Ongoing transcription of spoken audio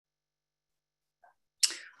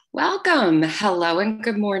Welcome. Hello and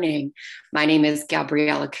good morning. My name is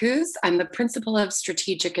Gabriella Kuz. I'm the Principal of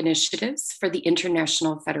Strategic Initiatives for the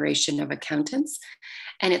International Federation of Accountants,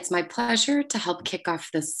 and it's my pleasure to help kick off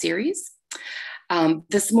this series.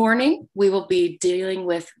 This morning, we will be dealing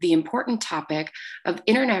with the important topic of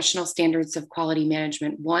International Standards of Quality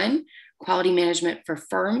Management 1, Quality Management for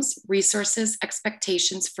Firms, Resources,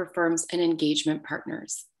 Expectations for Firms, and Engagement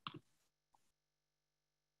Partners.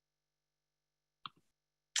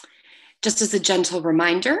 Just as a gentle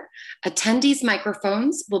reminder, attendees'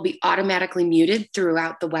 microphones will be automatically muted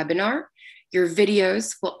throughout the webinar. Your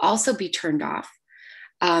videos will also be turned off.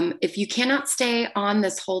 If you cannot stay on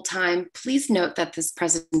this whole time, please note that this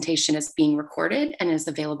presentation is being recorded and is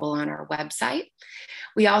available on our website.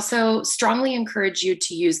 We also strongly encourage you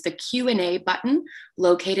to use the Q&A button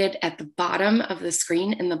located at the bottom of the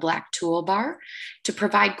screen in the black toolbar to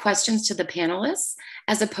provide questions to the panelists,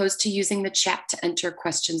 as opposed to using the chat to enter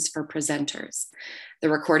questions for presenters. The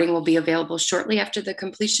recording will be available shortly after the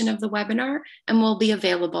completion of the webinar and will be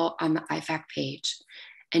available on the IFAC page.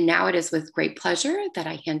 And now it is with great pleasure that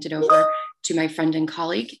I hand it over to my friend and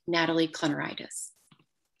colleague, Natalie Klonaridis.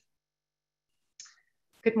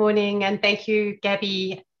 Good morning, and thank you,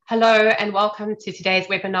 Gabby. Hello, and welcome to today's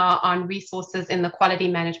webinar on resources in the quality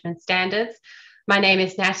management standards. My name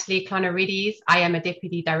is Natalie Klonaridis. I am a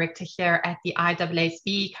Deputy Director here at the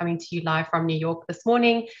IAASB, coming to you live from New York this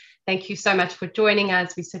morning. Thank you so much for joining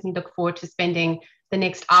us. We certainly look forward to spending the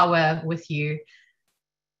next hour with you.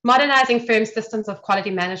 Modernizing firm systems of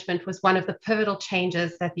quality management was one of the pivotal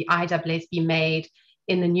changes that the IAASB made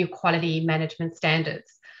in the new quality management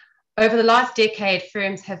standards. Over the last decade,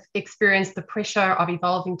 firms have experienced the pressure of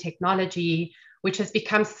evolving technology, which has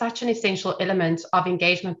become such an essential element of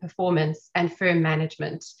engagement performance and firm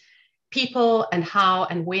management. People and how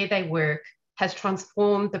and where they work has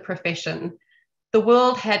transformed the profession. The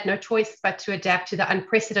world had no choice but to adapt to the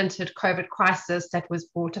unprecedented COVID crisis that was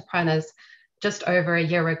brought upon us just over a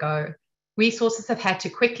year ago. Resources have had to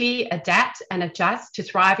quickly adapt and adjust to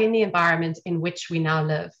thrive in the environment in which we now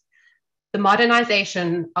live. The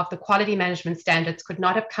modernization of the quality management standards could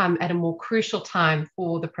not have come at a more crucial time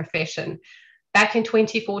for the profession. Back in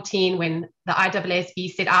 2014, when the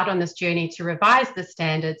IAASB set out on this journey to revise the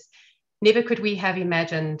standards, never could we have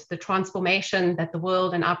imagined the transformation that the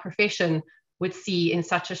world and our profession would see in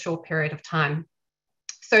such a short period of time.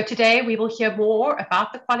 So today we will hear more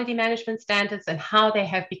about the quality management standards and how they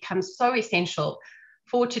have become so essential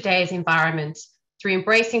for today's environment through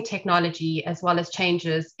embracing technology as well as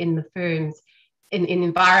changes in the firms, in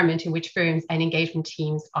environment in which firms and engagement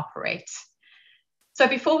teams operate. So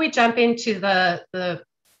before we jump into the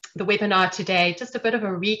webinar today, just a bit of a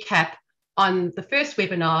recap on the first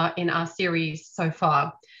webinar in our series so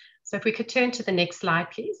far. So if we could turn to the next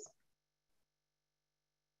slide, please.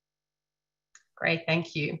 Great,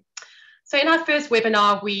 thank you. So in our first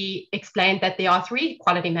webinar, we explained that there are 3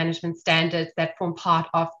 quality management standards that form part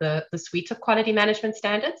of the suite of quality management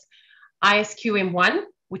standards. ISQM 1,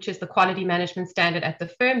 which is the quality management standard at the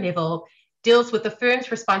firm level, deals with the firm's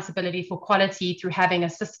responsibility for quality through having a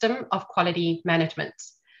system of quality management.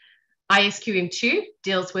 ISQM 2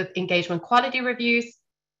 deals with engagement quality reviews,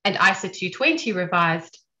 and ISO 220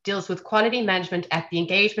 revised deals with quality management at the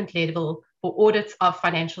engagement level for audits of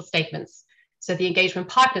financial statements. So the engagement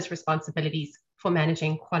partner's responsibilities for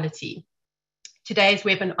managing quality. On today's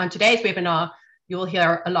webinar, you will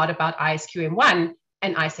hear a lot about ISQM 1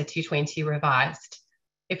 and ISO 220 revised.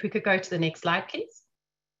 If we could go to the next slide, please.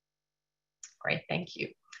 Great, thank you.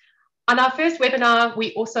 On our first webinar,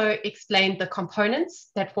 we also explained the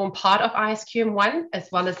components that form part of ISQM 1, as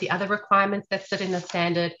well as the other requirements that sit in the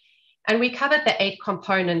standard. And we covered the 8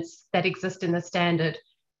 components that exist in the standard.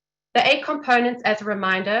 The 8 components, as a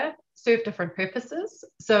reminder, serve different purposes.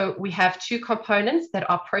 So we have 2 components that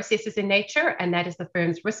are processes in nature, and that is the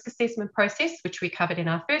firm's risk assessment process, which we covered in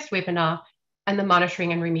our first webinar, and the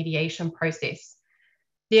monitoring and remediation process.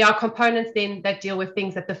 There are components then that deal with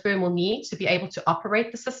things that the firm will need to be able to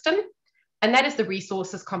operate the system, and that is the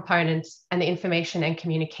resources component and the information and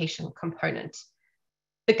communication component.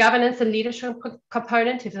 The governance and leadership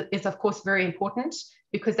component is of course very important,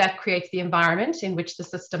 because that creates the environment in which the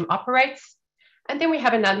system operates. And then we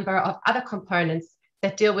have a number of other components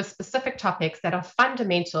that deal with specific topics that are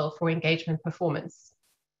fundamental for engagement performance.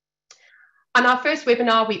 On our first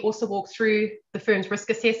webinar, we also walked through the firm's risk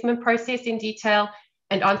assessment process in detail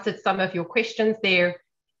and answered some of your questions there.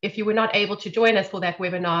 If you were not able to join us for that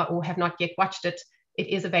webinar or have not yet watched it, it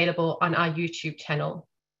is available on our YouTube channel.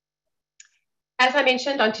 As I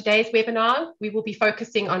mentioned, on today's webinar, we will be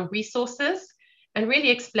focusing on resources and really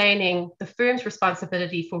explaining the firm's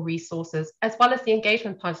responsibility for resources, as well as the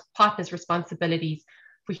engagement partner's responsibilities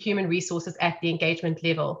for human resources at the engagement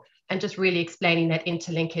level, and just really explaining that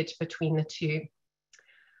interlinkage between the two.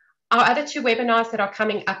 Our other two webinars that are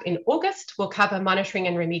coming up in August will cover monitoring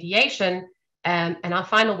and remediation, and our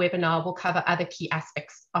final webinar will cover other key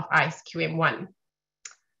aspects of ISQM 1.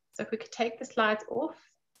 So if we could take the slides off.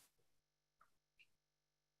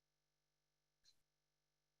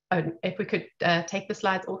 Oh, if we could take the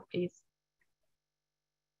slides off, please.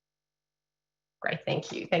 Great,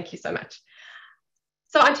 thank you. Thank you so much.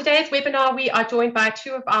 So on today's webinar, we are joined by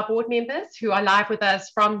two of our board members who are live with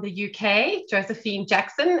us from the UK, Josephine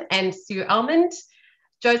Jackson and Sue Almond.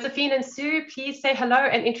 Josephine and Sue, please say hello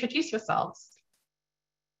and introduce yourselves.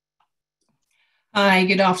 Hi,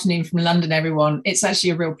 good afternoon from London, everyone. It's actually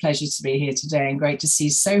a real pleasure to be here today and great to see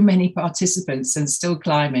so many participants and still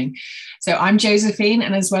climbing. So I'm Josephine,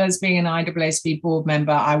 and as well as being an IAASB board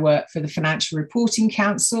member, I work for the Financial Reporting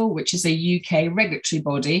Council, which is a UK regulatory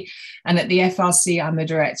body. And at the FRC, I'm the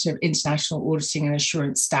Director of International Auditing and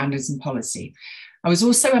Assurance Standards and Policy. I was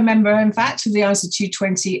also a member, in fact, of the ISO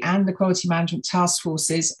 220 and the Quality Management Task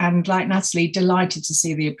Forces, and like Natalie, delighted to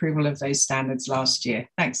see the approval of those standards last year.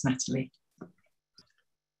 Thanks, Natalie.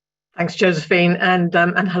 Thanks, Josephine, and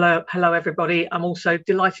hello everybody. I'm also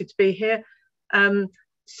delighted to be here.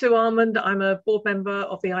 Sue Almond, I'm a board member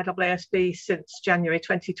of the IAASB since January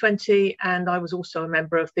 2020, and I was also a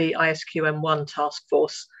member of the ISQM 1 task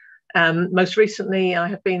force. Most recently, I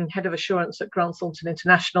have been head of assurance at Grant Thornton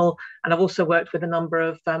International, and I've also worked with a number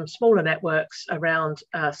of smaller networks around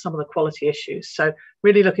some of the quality issues. So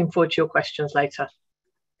really looking forward to your questions later.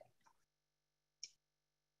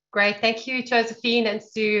 Great, thank you, Josephine and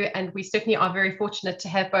Sue, and we certainly are very fortunate to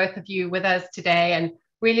have both of you with us today and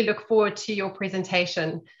really look forward to your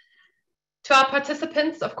presentation. To our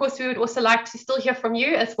participants, of course, we would also like to still hear from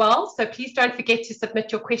you as well, so please don't forget to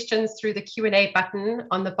submit your questions through the Q&A button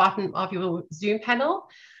on the bottom of your Zoom panel.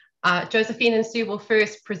 Josephine and Sue will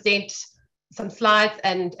first present some slides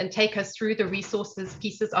and take us through the resources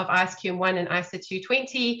pieces of ISQM 1 and ISO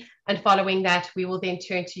 220, and following that, we will then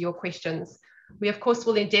turn to your questions. We, of course,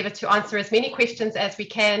 will endeavour to answer as many questions as we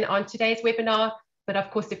can on today's webinar, but of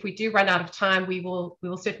course, if we do run out of time, we will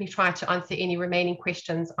certainly try to answer any remaining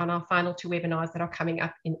questions on our final two webinars that are coming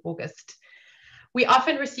up in August. We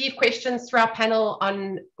often receive questions through our panel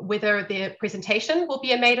on whether the presentation will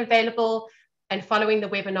be made available, and following the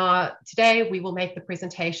webinar today, we will make the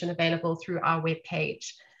presentation available through our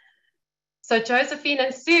webpage. So Josephine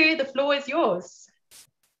and Sue, the floor is yours.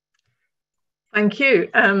 Thank you.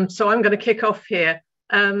 So I'm going to kick off here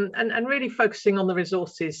and really focusing on the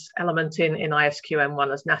resources element in ISQM 1,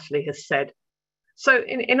 as Natalie has said. So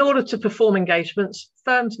in order to perform engagements,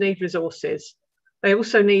 firms need resources. They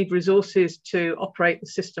also need resources to operate the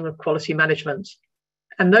system of quality management.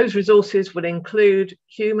 And those resources would include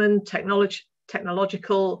human,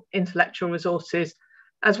 technological, intellectual resources,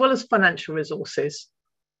 as well as financial resources.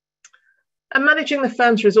 And managing the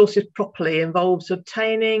firm's resources properly involves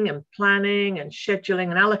obtaining and planning and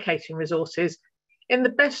scheduling and allocating resources in the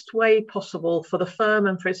best way possible for the firm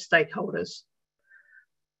and for its stakeholders.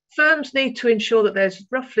 Firms need to ensure that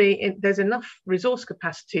there's enough resource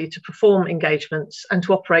capacity to perform engagements and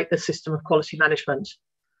to operate the system of quality management.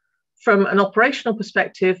 From an operational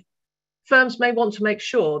perspective, firms may want to make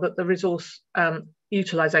sure that the resource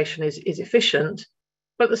utilisation is efficient,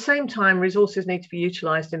 but at the same time, resources need to be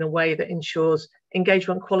utilised in a way that ensures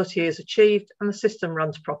engagement quality is achieved and the system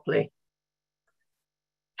runs properly.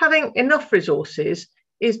 Having enough resources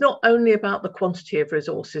is not only about the quantity of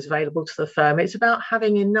resources available to the firm, it's about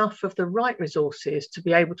having enough of the right resources to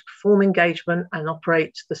be able to perform engagement and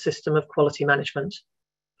operate the system of quality management.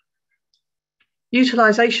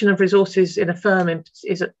 Utilisation of resources in a firm,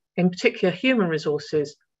 in particular human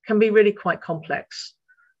resources, can be really quite complex.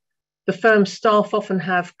 The firm's staff often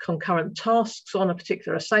have concurrent tasks on a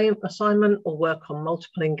particular assignment or work on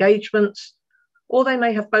multiple engagements, or they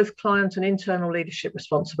may have both client and internal leadership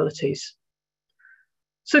responsibilities.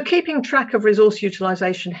 So keeping track of resource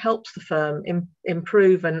utilisation helps the firm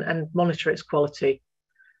improve and monitor its quality.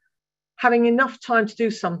 Having enough time to do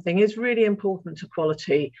something is really important to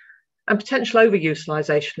quality, and potential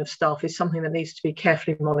overutilisation of staff is something that needs to be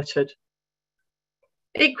carefully monitored.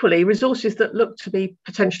 Equally, resources that look to be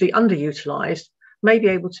potentially underutilised may be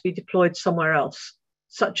able to be deployed somewhere else,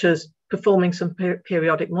 such as performing some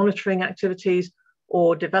periodic monitoring activities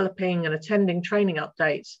or developing and attending training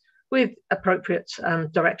updates with appropriate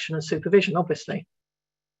direction and supervision, obviously.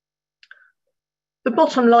 The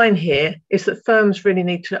bottom line here is that firms really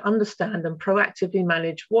need to understand and proactively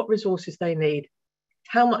manage what resources they need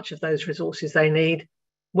how much of those resources they need,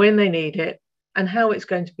 when they need it, and how it's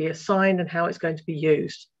going to be assigned and how it's going to be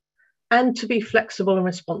used, and to be flexible and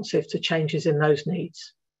responsive to changes in those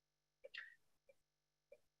needs.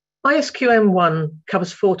 ISQM 1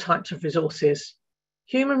 covers 4 types of resources: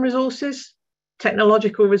 human resources,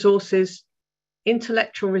 technological resources,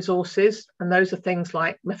 intellectual resources, and those are things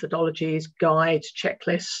like methodologies, guides,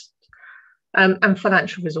 checklists, and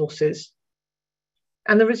financial resources.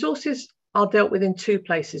 And the resources are dealt with in 2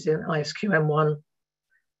 places in ISQM 1.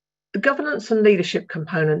 The governance and leadership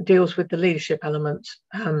component deals with the leadership element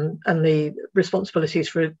and the responsibilities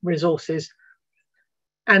for resources,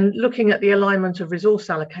 and looking at the alignment of resource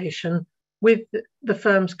allocation with the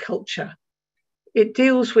firm's culture. It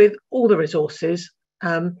deals with all the resources,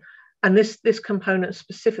 and this component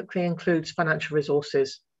specifically includes financial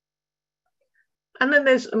resources. And then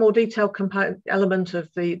there's a more detailed element of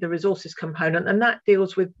the resources component, and that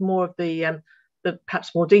deals with more of the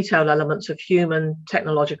perhaps more detailed elements of human,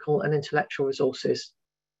 technological, and intellectual resources.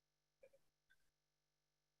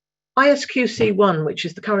 ISQC 1, which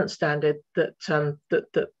is the current standard that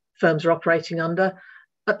firms are operating under,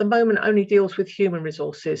 at the moment only deals with human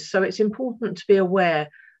resources. So it's important to be aware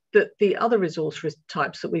that the other resource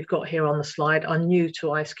types that we've got here on the slide are new to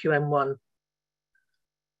ISQM 1.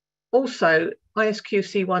 Also,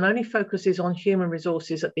 ISQC 1 only focuses on human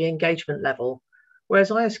resources at the engagement level,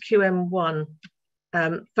 whereas ISQM 1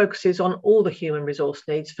 focuses on all the human resource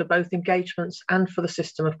needs for both engagements and for the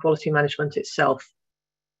system of quality management itself.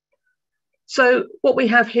 So what we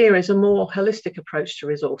have here is a more holistic approach to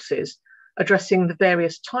resources, addressing the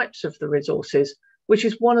various types of the resources, which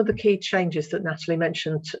is one of the key changes that Natalie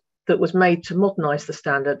mentioned that was made to modernise the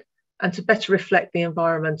standard and to better reflect the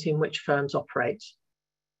environment in which firms operate.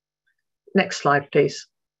 Next slide, please.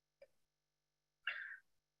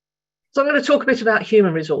 So I'm going to talk a bit about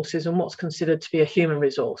human resources and what's considered to be a human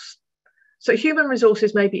resource. So human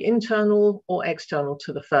resources may be internal or external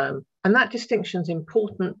to the firm. And that distinction is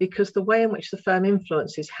important because the way in which the firm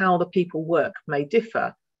influences how the people work may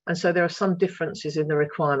differ. And so there are some differences in the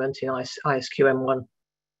requirement in ISQM 1.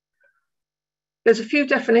 There's a few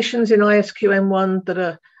definitions in ISQM 1 that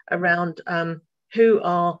are around who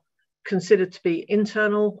are considered to be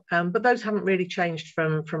internal, but those haven't really changed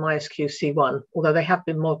from ISQC 1, although they have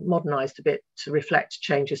been modernised a bit to reflect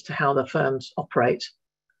changes to how the firms operate.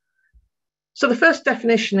 So the first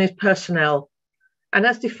definition is personnel, and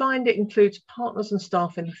as defined, it includes partners and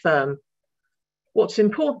staff in the firm. What's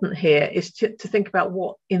important here is to think about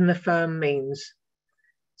what in the firm means.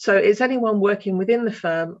 So is anyone working within the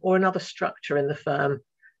firm or another structure in the firm?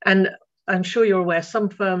 And I'm sure you're aware some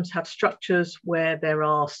firms have structures where there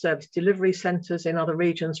are service delivery centres in other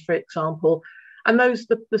regions, for example, and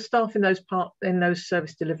the staff in those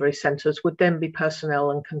service delivery centres would then be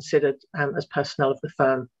personnel and considered as personnel of the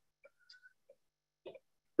firm.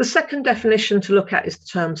 The second definition to look at is the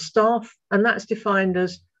term staff, and that's defined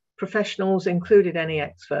as professionals, including any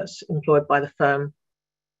experts employed by the firm.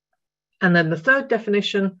 And then the third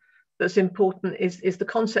definition that's important is the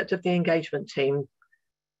concept of the engagement team.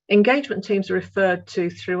 Engagement teams are referred to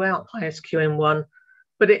throughout ISQM 1,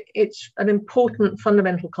 but it's an important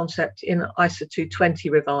fundamental concept in ISA 220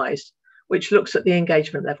 revised, which looks at the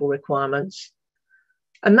engagement level requirements.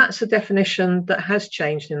 And that's a definition that has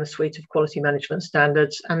changed in the suite of quality management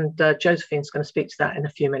standards, and Josephine's going to speak to that in a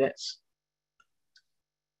few minutes.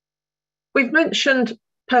 We've mentioned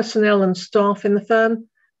personnel and staff in the firm,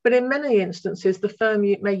 but in many instances, the firm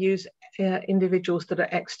may use individuals that are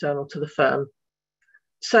external to the firm.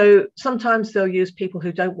 So sometimes they'll use people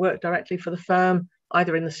who don't work directly for the firm,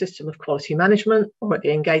 either in the system of quality management or at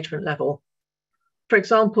the engagement level. For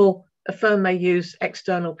example, a firm may use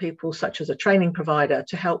external people such as a training provider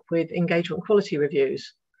to help with engagement quality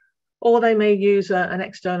reviews, or they may use an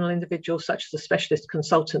external individual such as a specialist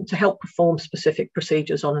consultant to help perform specific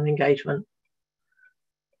procedures on an engagement.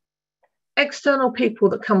 External people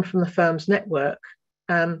that come from the firm's network,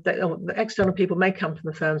 the external people may come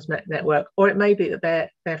from the firm's network, or it may be that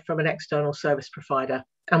they're from an external service provider,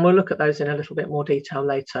 and we'll look at those in a little bit more detail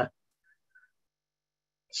later.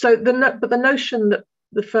 So but the notion that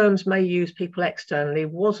the firms may use people externally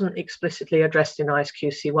wasn't explicitly addressed in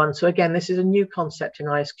ISQC 1. So again, this is a new concept in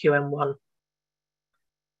ISQM 1.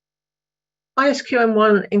 ISQM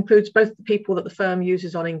 1 includes both the people that the firm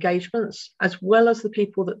uses on engagements, as well as the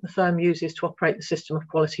people that the firm uses to operate the system of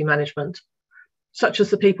quality management, such as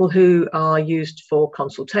the people who are used for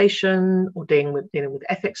consultation or dealing with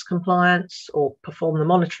ethics compliance or perform the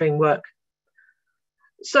monitoring work.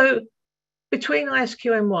 So between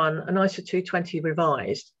ISQM 1 and ISA 220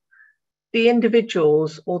 revised, the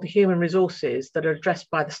individuals or the human resources that are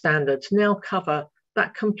addressed by the standards now cover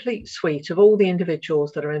that complete suite of all the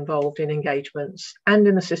individuals that are involved in engagements and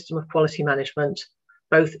in the system of quality management,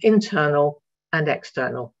 both internal and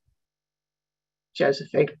external.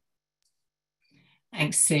 Josephine.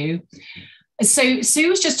 Thanks, Sue. So Sue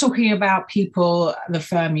was just talking about people the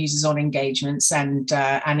firm uses on engagements, and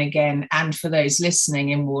again, and for those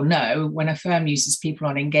listening and will know, when a firm uses people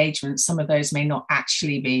on engagements, some of those may not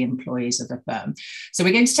actually be employees of the firm. So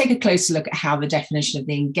we're going to take a closer look at how the definition of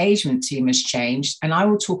the engagement team has changed, and I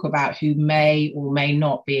will talk about who may or may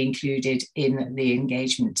not be included in the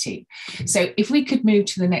engagement team. So if we could move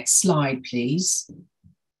to the next slide, please.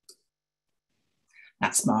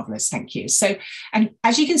 That's marvellous, thank you. So, and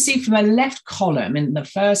as you can see from the left column in the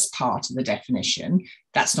first part of the definition,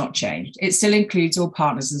 that's not changed. It still includes all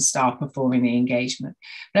partners and staff performing the engagement.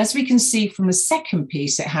 But as we can see from the second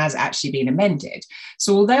piece, it has actually been amended.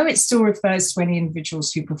 So although it still refers to any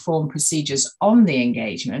individuals who perform procedures on the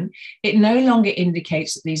engagement, it no longer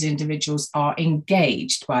indicates that these individuals are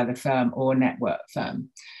engaged by the firm or network firm.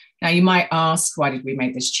 Now, you might ask, why did we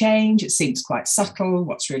make this change? It seems quite subtle.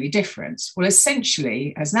 What's really different? Well,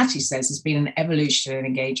 essentially, as Natalie says, there's been an evolution in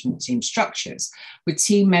engagement team structures, with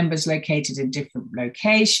team members located in different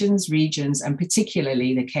locations, regions, and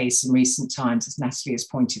particularly the case in recent times, as Natalie has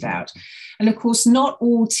pointed out. And of course, not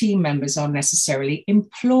all team members are necessarily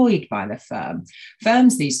employed by the firm.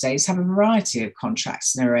 Firms these days have a variety of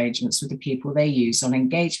contracts and arrangements with the people they use on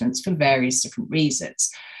engagements for various different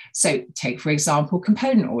reasons. So take, for example,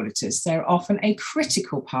 component auditors. They're often a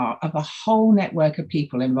critical part of a whole network of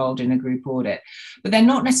people involved in a group audit, but they're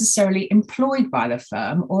not necessarily employed by the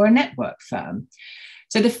firm or a network firm.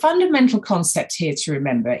 So the fundamental concept here to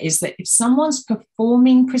remember is that if someone's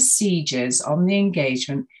performing procedures on the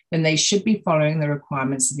engagement, then they should be following the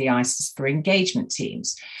requirements of the ISIS for engagement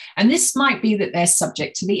teams. And this might be that they're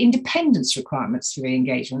subject to the independence requirements for the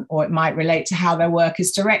engagement, or it might relate to how their work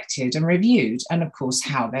is directed and reviewed, and of course,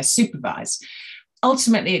 how they're supervised.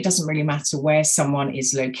 Ultimately, it doesn't really matter where someone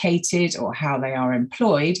is located or how they are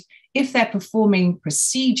employed. If they're performing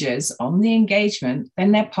procedures on the engagement,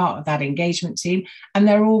 then they're part of that engagement team, and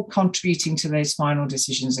they're all contributing to those final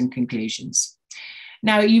decisions and conclusions.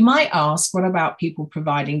 Now, you might ask, what about people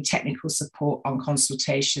providing technical support on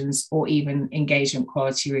consultations or even engagement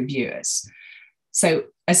quality reviewers? So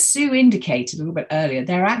as Sue indicated a little bit earlier,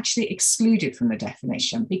 they're actually excluded from the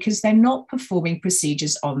definition because they're not performing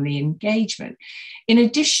procedures on the engagement. In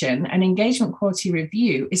addition, an engagement quality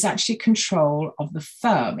review is actually control of the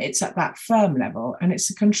firm. It's at that firm level, and it's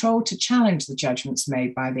a control to challenge the judgments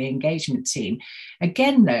made by the engagement team.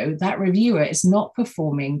 Again, though, that reviewer is not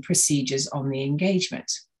performing procedures on the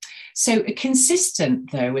engagement. So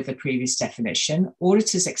consistent, though, with the previous definition,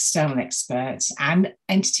 auditors, external experts, and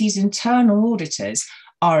entities' internal auditors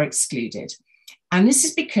are excluded. And this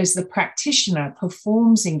is because the practitioner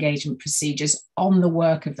performs engagement procedures on the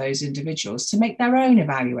work of those individuals to make their own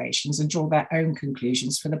evaluations and draw their own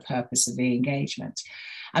conclusions for the purpose of the engagement.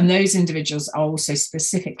 And those individuals are also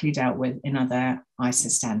specifically dealt with in other ISA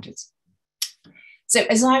standards. So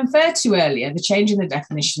as I referred to earlier, the change in the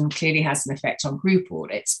definition clearly has an effect on group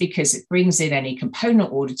audits because it brings in any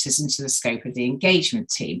component auditors into the scope of the engagement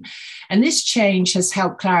team. And this change has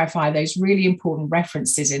helped clarify those really important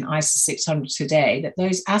references in ISA 600 today, that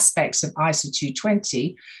those aspects of ISA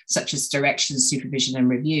 220, such as direction, supervision, and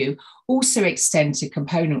review, also extend to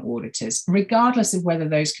component auditors, regardless of whether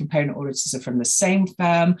those component auditors are from the same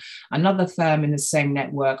firm, another firm in the same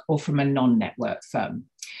network, or from a non-network firm.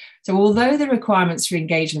 So although the requirements for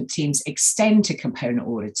engagement teams extend to component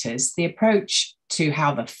auditors, the approach to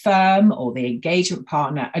how the firm or the engagement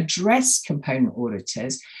partner address component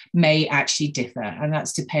auditors may actually differ. And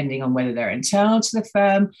that's depending on whether they're internal to the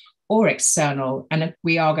firm or external. And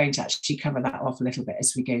we are going to actually cover that off a little bit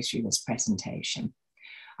as we go through this presentation.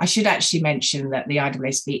 I should actually mention that the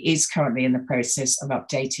IAASB is currently in the process of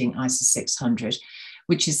updating ISA 600,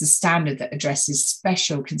 which is the standard that addresses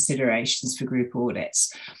special considerations for group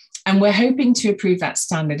audits. And we're hoping to approve that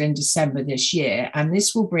standard in December this year, and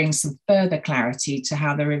this will bring some further clarity to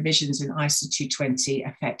how the revisions in ISA 220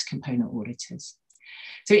 affect component auditors.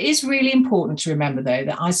 So it is really important to remember, though,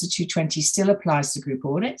 that ISA 220 still applies to group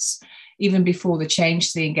audits, even before the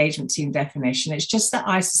change to the engagement team definition. It's just that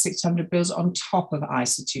ISA 600 builds on top of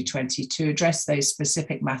ISA 220 to address those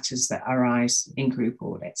specific matters that arise in group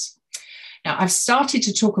audits. Now, I've started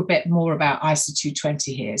to talk a bit more about ISA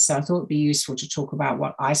 220 here, so I thought it'd be useful to talk about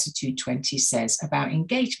what ISA 220 says about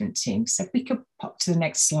engagement teams. So if we could pop to the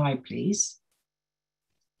next slide, please.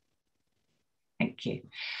 Thank Thank you.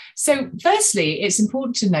 So firstly, it's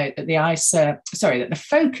important to note that the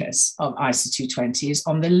focus of ISA 220 is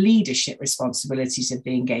on the leadership responsibilities of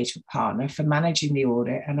the engagement partner for managing the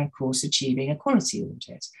audit and, of course, achieving a quality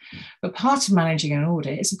audit. But part of managing an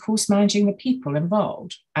audit is, of course, managing the people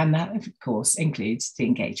involved. And that, of course, includes the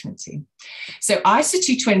engagement team. So ISA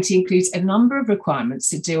 220 includes a number of requirements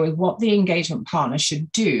that deal with what the engagement partner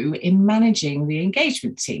should do in managing the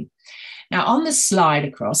engagement team. Now, on the slide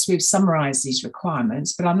across, we've summarized these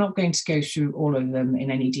requirements, but I'm not going to go through all of them in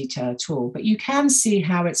any detail at all. But you can see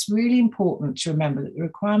how it's really important to remember that the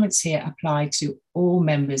requirements here apply to all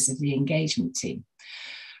members of the engagement team.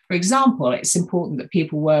 For example, it's important that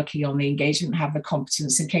people working on the engagement have the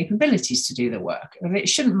competence and capabilities to do the work. And it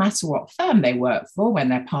shouldn't matter what firm they work for when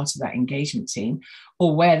they're part of that engagement team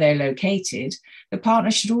or where they're located. The partner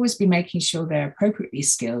should always be making sure they're appropriately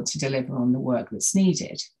skilled to deliver on the work that's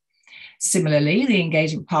needed. Similarly, the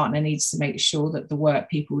engagement partner needs to make sure that the work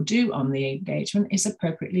people do on the engagement is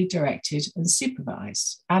appropriately directed and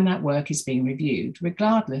supervised, and that work is being reviewed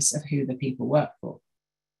regardless of who the people work for.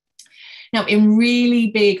 Now, in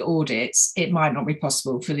really big audits, it might not be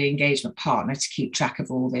possible for the engagement partner to keep track of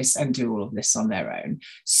all this and do all of this on their own.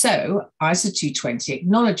 So ISA 220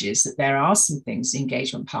 acknowledges that there are some things the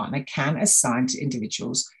engagement partner can assign to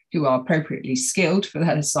individuals who are appropriately skilled for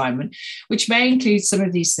that assignment, which may include some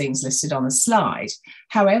of these things listed on the slide.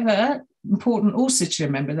 However, important also to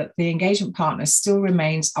remember that the engagement partner still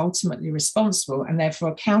remains ultimately responsible and therefore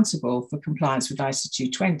accountable for compliance with ISA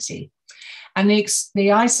 220. And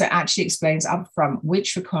the ISA actually explains upfront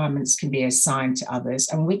which requirements can be assigned to others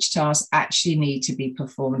and which tasks actually need to be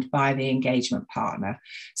performed by the engagement partner,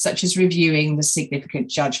 such as reviewing the significant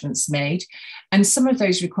judgments made. And some of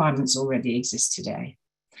those requirements already exist today.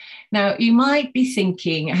 Now, you might be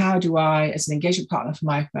thinking, how do I, as an engagement partner for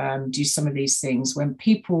my firm, do some of these things when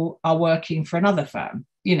people are working for another firm,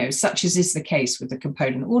 such as is the case with the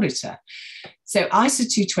component auditor? So ISA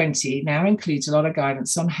 220 now includes a lot of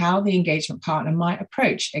guidance on how the engagement partner might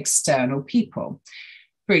approach external people.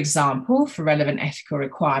 For example, for relevant ethical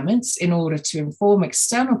requirements, in order to inform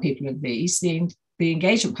external people of these, the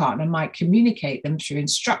engagement partner might communicate them through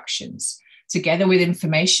instructions, together with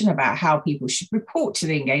information about how people should report to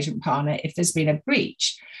the engagement partner if there's been a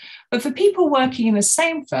breach. But for people working in the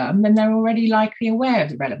same firm, then they're already likely aware of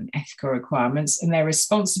the relevant ethical requirements and their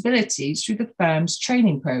responsibilities through the firm's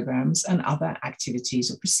training programs and other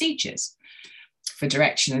activities or procedures. For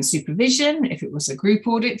direction and supervision, if it was a group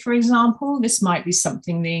audit, for example, this might be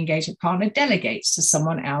something the engagement partner delegates to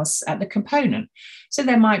someone else at the component. So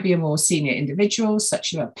there might be a more senior individual,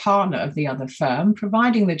 such as a partner of the other firm,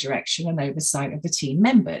 providing the direction and oversight of the team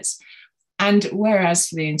members. And whereas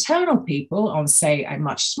for the internal people on, say, a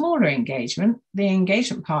much smaller engagement, the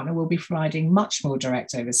engagement partner will be providing much more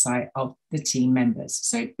direct oversight of the team members.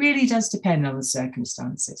 So it really does depend on the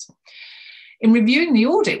circumstances. In reviewing the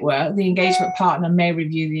audit work, the engagement partner may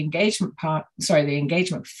review the engagement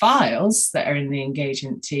files that are in the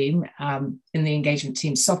engagement team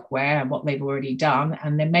software and what they've already done,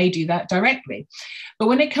 and they may do that directly. But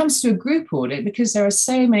when it comes to a group audit, because there are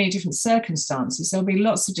so many different circumstances, there'll be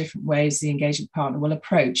lots of different ways the engagement partner will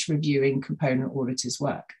approach reviewing component auditors'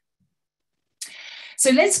 work. So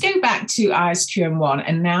let's go back to ISQM 1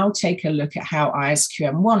 and now take a look at how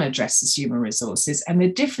ISQM 1 addresses human resources and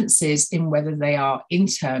the differences in whether they are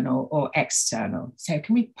internal or external. So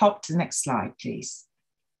can we pop to the next slide, please?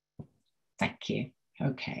 Thank you.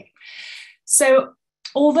 Okay. So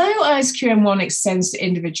although ISQM 1 extends to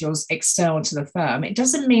individuals external to the firm, it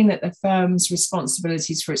doesn't mean that the firm's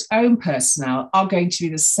responsibilities for its own personnel are going to be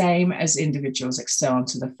the same as individuals external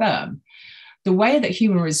to the firm. The way that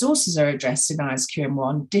human resources are addressed in ISQM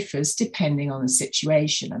 1 differs depending on the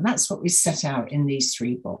situation, and that's what we set out in these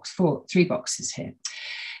three boxes here.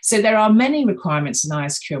 So there are many requirements in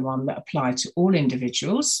ISQM 1 that apply to all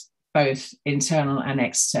individuals, both internal and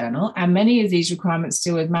external, and many of these requirements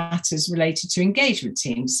deal with matters related to engagement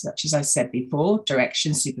teams, such as I said before,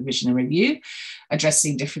 direction, supervision and review,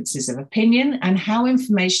 addressing differences of opinion, and how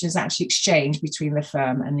information is actually exchanged between the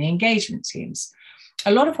firm and the engagement teams.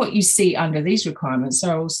 A lot of what you see under these requirements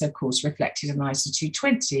are also, of course, reflected in ISA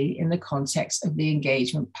 220 in the context of the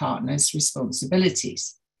engagement partner's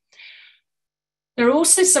responsibilities. There are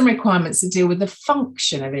also some requirements that deal with the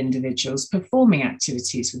function of individuals performing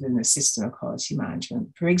activities within the system of quality management.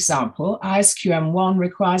 For example, ISQM 1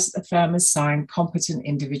 requires that the firm assign competent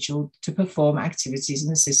individual to perform activities in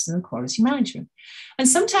the system of quality management. And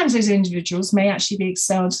sometimes those individuals may actually be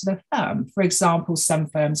external to the firm. For example, some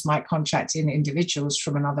firms might contract in individuals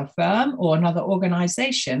from another firm or another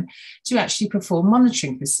organization to actually perform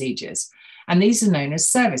monitoring procedures. And these are known as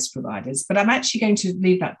service providers. But I'm actually going to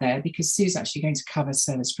leave that there because Sue's actually going to cover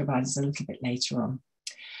service providers a little bit later on.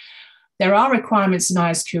 There are requirements in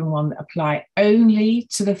ISQM1 that apply only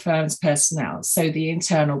to the firm's personnel, so the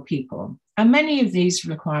internal people. And many of these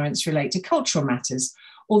requirements relate to cultural matters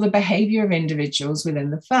or the behaviour of individuals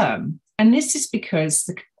within the firm. And this is because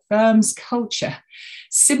the firm's culture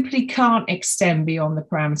simply can't extend beyond the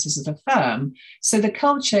parameters of the firm. So the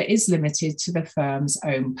culture is limited to the firm's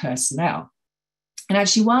own personnel. And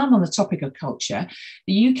actually, while I'm on the topic of culture,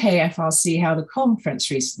 the UK FRC held a conference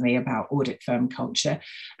recently about audit firm culture,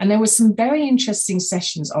 and there were some very interesting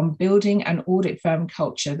sessions on building an audit firm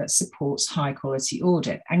culture that supports high quality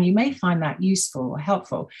audit. And you may find that useful or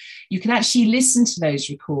helpful. You can actually listen to those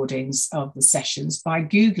recordings of the sessions by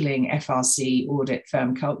Googling FRC audit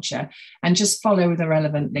firm culture and just follow the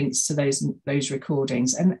relevant links to those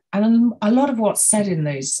recordings. And a lot of what's said in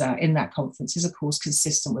those in that conference is, of course,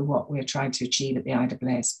 consistent with what we're trying to achieve at the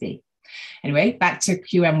IAASB. Anyway, back to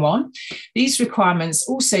QM1. These requirements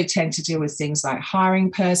also tend to deal with things like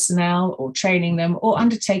hiring personnel or training them or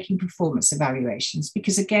undertaking performance evaluations,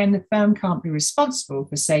 because again, the firm can't be responsible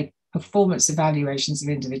for, say, performance evaluations of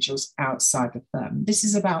individuals outside the firm. This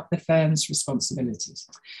is about the firm's responsibilities.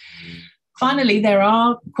 Finally, there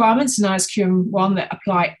are requirements in ISQM1 that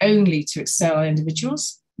apply only to external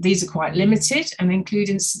individuals. These are quite limited and include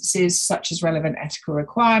instances such as relevant ethical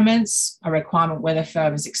requirements, a requirement where the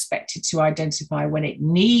firm is expected to identify when it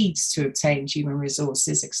needs to obtain human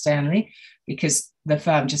resources externally, because the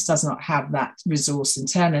firm just does not have that resource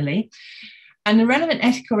internally. And the relevant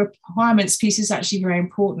ethical requirements piece is actually very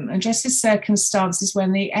important, addresses circumstances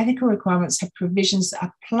when the ethical requirements have provisions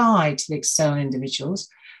that apply to the external individuals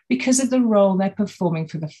because of the role they're performing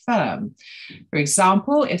for the firm. For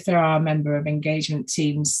example, if they are a member of engagement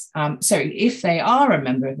teams, if they are a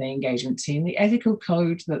member of the engagement team, the ethical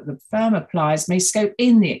code that the firm applies may scope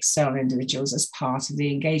in the external individuals as part of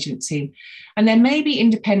the engagement team. And there may be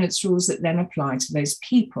independence rules that then apply to those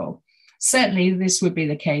people. Certainly, this would be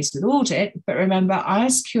the case with audit, but remember,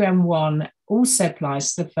 ISQM1 also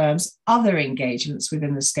applies to the firm's other engagements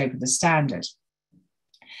within the scope of the standard.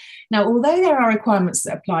 Now, although there are requirements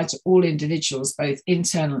that apply to all individuals, both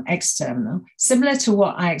internal and external, similar to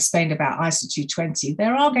what I explained about ISO 220,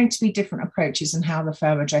 there are going to be different approaches in how the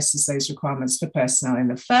firm addresses those requirements for personnel in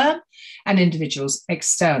the firm and individuals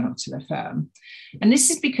external to the firm. And this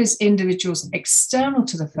is because individuals external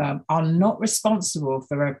to the firm are not responsible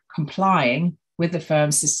for complying with the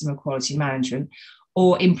firm's system of quality management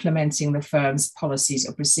or implementing the firm's policies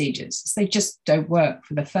or procedures. They just don't work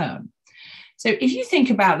for the firm. So if you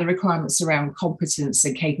think about the requirements around competence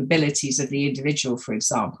and capabilities of the individual, for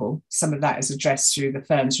example, some of that is addressed through the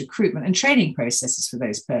firm's recruitment and training processes for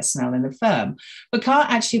those personnel in the firm, but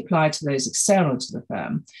can't actually apply to those external to the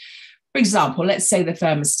firm. For example, let's say the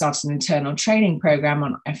firm has started an internal training program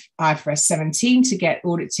on IFRS 17 to get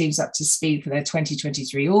audit teams up to speed for their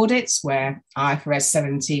 2023 audits, where IFRS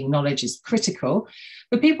 17 knowledge is critical.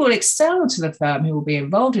 For people external to the firm who will be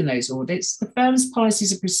involved in those audits, the firm's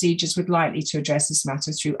policies and procedures would likely to address this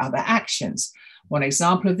matter through other actions. One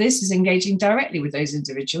example of this is engaging directly with those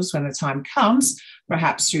individuals when the time comes,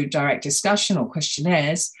 perhaps through direct discussion or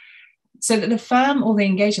questionnaires, so that the firm or the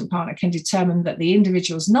engagement partner can determine that the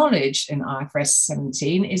individual's knowledge in IFRS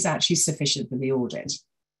 17 is actually sufficient for the audit.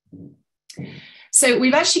 So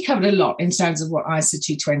we've actually covered a lot in terms of what ISO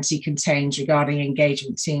 220 contains regarding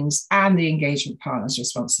engagement teams and the engagement partner's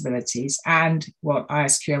responsibilities, and what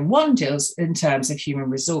ISQM1 deals in terms of human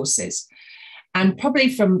resources. And probably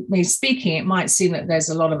from me speaking, it might seem that there's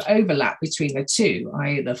a lot of overlap between the two,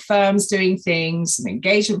 i.e. the firms doing things and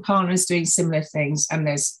engagement partners doing similar things, and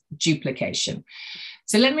there's duplication.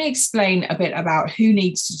 So let me explain a bit about who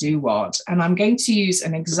needs to do what, and I'm going to use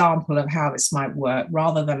an example of how this might work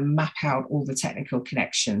rather than map out all the technical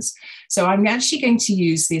connections. So I'm actually going to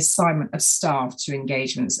use the assignment of staff to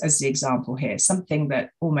engagements as the example here, something that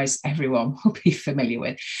almost everyone will be familiar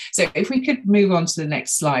with. So if we could move on to the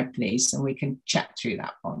next slide, please, and we can chat through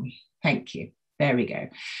that one. Thank you. There we go.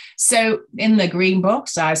 So in the green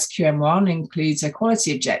box, ISQM1 includes a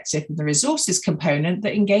quality objective and the resources component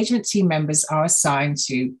that engagement team members are assigned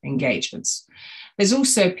to engagements. There's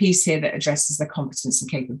also a piece here that addresses the competence and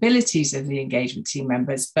capabilities of the engagement team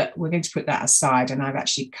members, but we're going to put that aside, and I've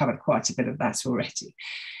actually covered quite a bit of that already.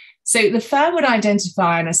 So the firm would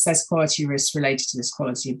identify and assess quality risks related to this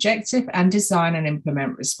quality objective and design and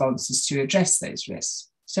implement responses to address those risks.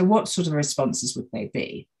 So what sort of responses would they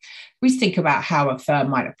be? We think about how a firm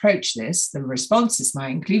might approach this. The responses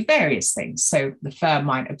might include various things. So the firm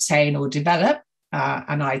might obtain or develop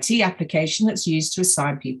an IT application that's used to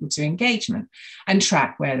assign people to engagement and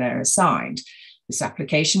track where they're assigned. This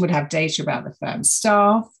application would have data about the firm's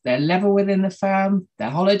staff, their level within the firm, their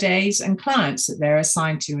holidays, and clients that they're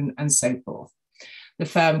assigned to, and so forth. The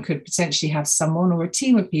firm could potentially have someone or a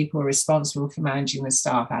team of people responsible for managing the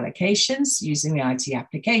staff allocations using the IT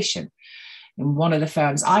application. In one of the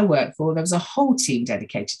firms I worked for, there was a whole team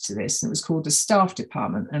dedicated to this, and it was called the staff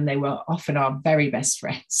department, and they were often our very best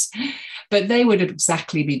friends. But they would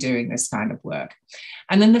exactly be doing this kind of work.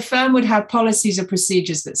 And then the firm would have policies or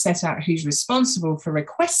procedures that set out who's responsible for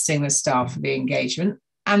requesting the staff for the engagement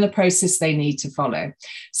and the process they need to follow.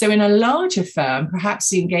 So in a larger firm, perhaps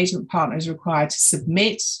the engagement partner is required to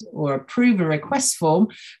submit or approve a request form,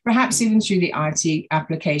 perhaps even through the IT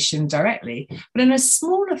application directly. But in a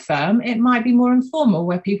smaller firm, it might be more informal,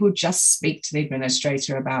 where people just speak to the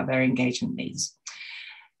administrator about their engagement needs.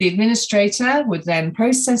 The administrator would then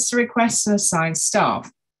process the request and assign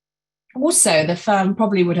staff. Also, the firm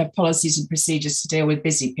probably would have policies and procedures to deal with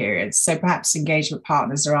busy periods. So perhaps engagement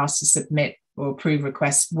partners are asked to submit or approve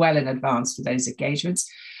requests well in advance for those engagements,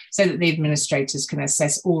 so that the administrators can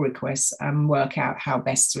assess all requests and work out how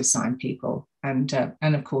best to assign people. And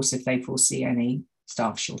of course, if they foresee any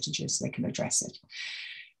staff shortages, they can address it.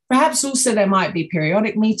 Perhaps also there might be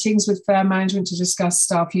periodic meetings with firm management to discuss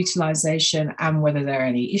staff utilisation and whether there are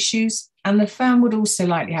any issues. And the firm would also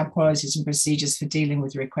likely have policies and procedures for dealing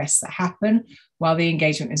with requests that happen while the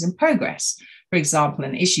engagement is in progress. For example,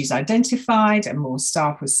 an issue is identified and more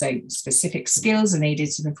staff with, say, specific skills are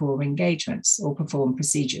needed to perform engagements or perform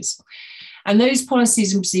procedures. And those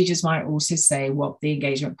policies and procedures might also say what the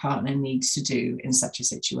engagement partner needs to do in such a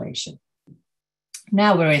situation.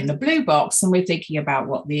 Now we're in the blue box and we're thinking about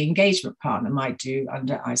what the engagement partner might do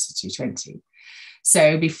under ISO 220.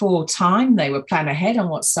 So before time, they would plan ahead on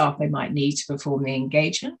what staff they might need to perform the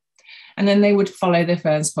engagement. And then they would follow the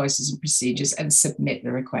firm's policies and procedures and submit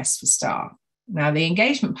the request for staff. Now, the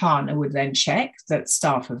engagement partner would then check that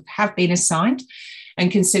staff have been assigned and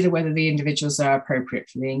consider whether the individuals are appropriate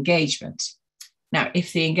for the engagement. Now,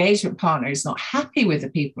 if the engagement partner is not happy with the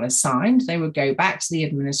people assigned, they would go back to the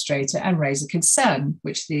administrator and raise a concern,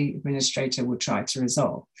 which the administrator would try to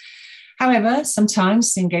resolve. However,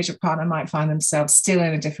 sometimes the engagement partner might find themselves still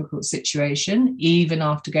in a difficult situation, even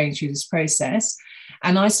after going through this process.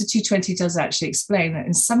 And ISO 220 does actually explain that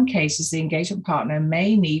in some cases, the engagement partner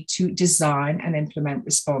may need to design and implement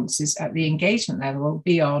responses at the engagement level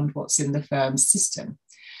beyond what's in the firm's system.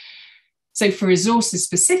 So for resources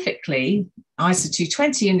specifically, ISO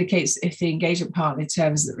 220 indicates if the engagement partner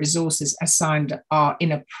determines that resources assigned are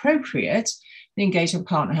inappropriate, the engagement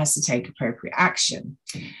partner has to take appropriate action.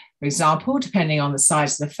 For example, depending on the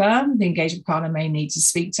size of the firm, the engagement partner may need to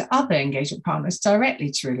speak to other engagement partners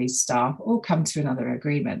directly to release staff or come to another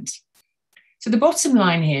agreement. So the bottom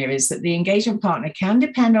line here is that the engagement partner can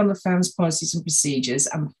depend on the firm's policies and procedures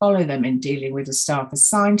and follow them in dealing with the staff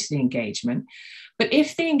assigned to the engagement. But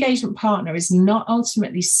if the engagement partner is not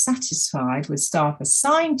ultimately satisfied with staff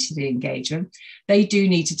assigned to the engagement, they do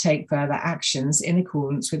need to take further actions in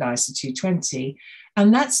accordance with ISO 220.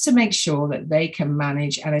 And that's to make sure that they can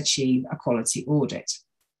manage and achieve a quality audit.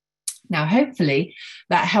 Now, hopefully,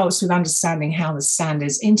 that helps with understanding how the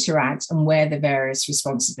standards interact and where the various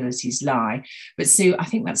responsibilities lie. But Sue, I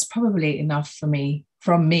think that's probably enough from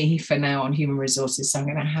me for now on human resources. So I'm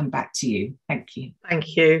going to hand back to you. Thank you.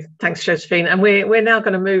 Thank you. Thanks, Josephine. And we're now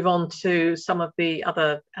going to move on to some of the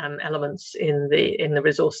other elements in the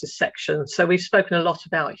resources section. So we've spoken a lot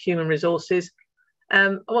about human resources.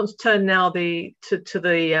 I want to turn now to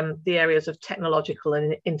the areas of technological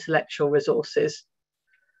and intellectual resources.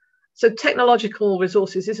 So technological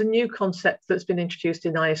resources is a new concept that's been introduced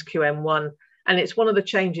in ISQM 1, and it's one of the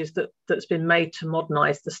changes that's been made to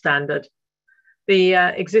modernise the standard. The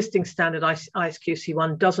existing standard ISQC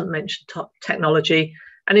 1 doesn't mention technology,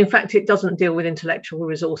 and in fact it doesn't deal with intellectual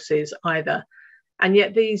resources either. And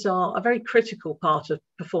yet these are a very critical part of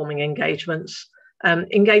performing engagements.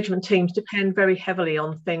 Engagement teams depend very heavily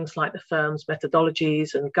on things like the firm's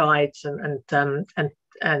methodologies and guides and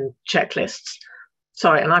checklists.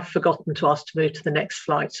 Sorry, and I've forgotten to ask to move to the next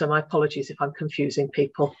slide, so my apologies if I'm confusing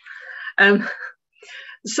people.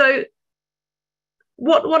 So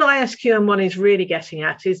what ISQM 1 is really getting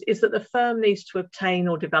at is that the firm needs to obtain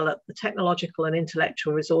or develop the technological and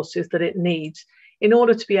intellectual resources that it needs in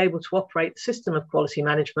order to be able to operate the system of quality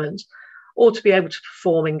management or to be able to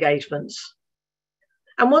perform engagements.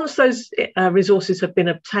 And once those resources have been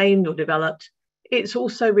obtained or developed, it's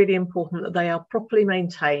also really important that they are properly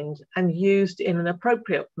maintained and used in an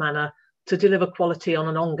appropriate manner to deliver quality on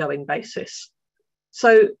an ongoing basis.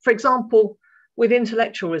 So, for example, with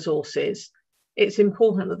intellectual resources, It's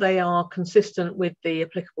important that they are consistent with the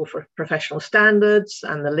applicable professional standards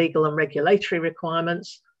and the legal and regulatory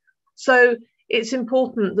requirements. So it's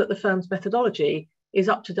important that the firm's methodology is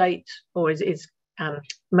up to date, or is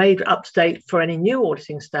made up to date for any new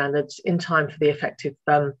auditing standards in time for the effective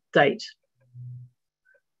date.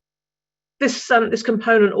 This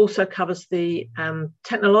component also covers the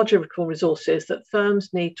technological resources that firms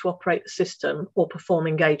need to operate the system or perform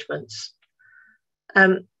engagements.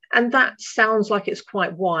 And that sounds like it's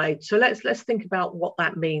quite wide. So let's think about what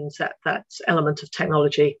that means, that element of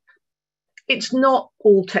technology. It's not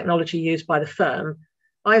all technology used by the firm.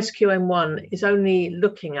 ISQM1 is only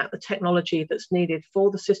looking at the technology that's needed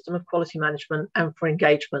for the system of quality management and for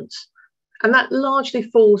engagements. And that largely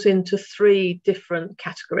falls into three different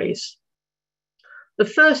categories. The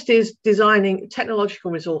first is designing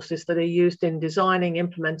technological resources that are used in designing,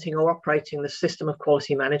 implementing, or operating the system of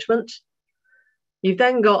quality management. You've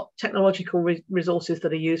then got technological resources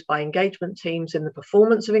that are used by engagement teams in the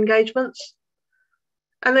performance of engagements.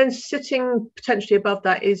 And then sitting potentially above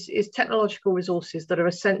that is technological resources that are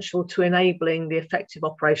essential to enabling the effective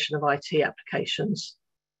operation of IT applications.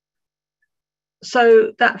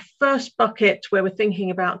 So that first bucket where we're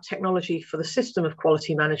thinking about technology for the system of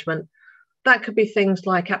quality management, that could be things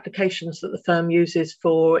like applications that the firm uses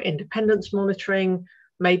for independence monitoring,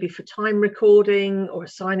 maybe for time recording or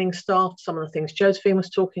assigning staff, some of the things Josephine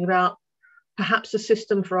was talking about, perhaps a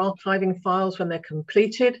system for archiving files when they're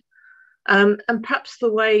completed, and perhaps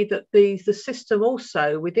the way that the system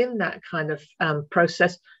also within that kind of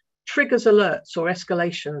process triggers alerts or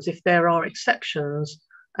escalations if there are exceptions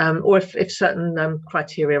or if certain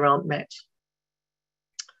criteria aren't met.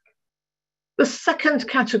 The second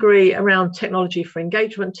category around technology for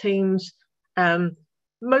engagement teams,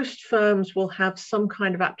 most firms will have some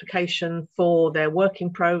kind of application for their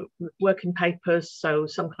working papers, so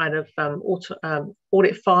some kind of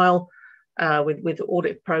audit file with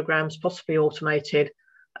audit programs, possibly automated,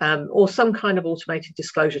 or some kind of automated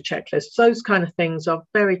disclosure checklist. Those kind of things are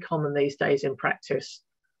very common these days in practice.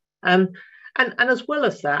 And as well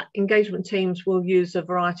as that, engagement teams will use a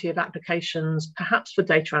variety of applications, perhaps for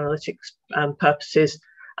data analytics purposes,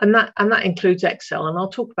 and that includes Excel, and I'll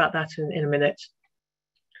talk about that in a minute.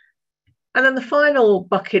 And then the final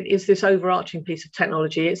bucket is this overarching piece of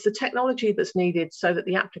technology. It's the technology that's needed so that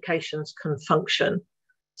the applications can function.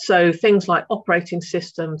 So things like operating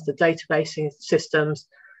systems, the databasing systems,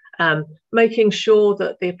 making sure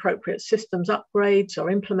that the appropriate systems upgrades are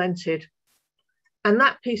implemented. And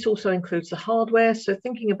that piece also includes the hardware. So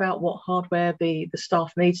thinking about what hardware the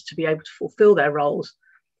staff needs to be able to fulfill their roles.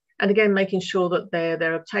 And again, making sure that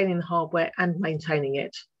they're obtaining the hardware and maintaining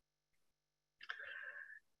it.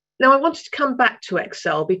 Now, I wanted to come back to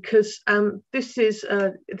Excel because this is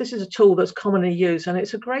a tool that's commonly used, and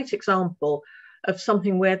it's a great example of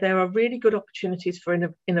something where there are really good opportunities for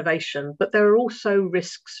innovation, but there are also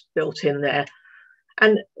risks built in there.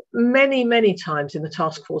 And many, many times in the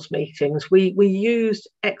task force meetings, we used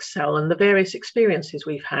Excel and the various experiences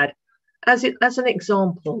we've had as an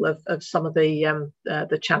example of some of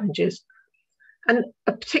the challenges. And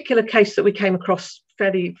a particular case that we came across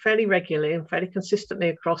fairly regularly and fairly consistently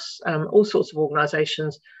across all sorts of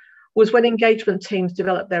organisations was when engagement teams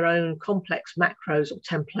developed their own complex macros or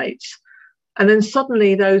templates. And then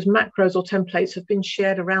suddenly those macros or templates have been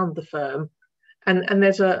shared around the firm. And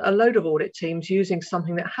there's a load of audit teams using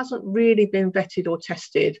something that hasn't really been vetted or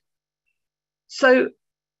tested. So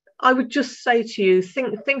I would just say to you,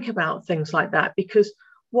 think about things like that, because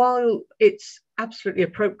while it's absolutely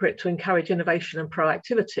appropriate to encourage innovation and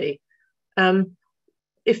proactivity,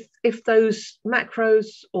 if those macros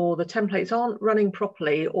or the templates aren't running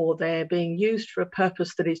properly, or they're being used for a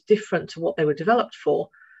purpose that is different to what they were developed for,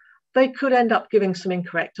 they could end up giving some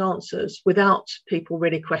incorrect answers without people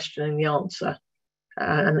really questioning the answer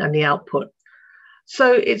and the output.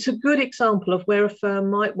 So it's a good example of where a firm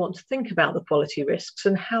might want to think about the quality risks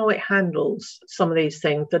and how it handles some of these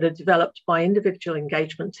things that are developed by individual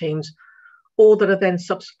engagement teams, or that are then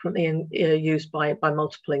subsequently used by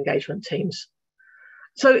multiple engagement teams.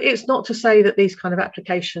 So it's not to say that these kind of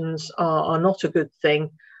applications are not a good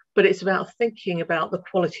thing, but it's about thinking about the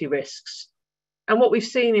quality risks. And what we've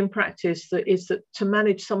seen in practice is that to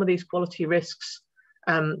manage some of these quality risks,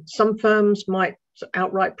 some firms might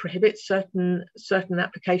outright prohibit certain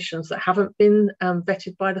applications that haven't been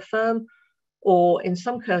vetted by the firm, or in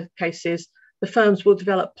some cases, the firms will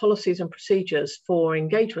develop policies and procedures for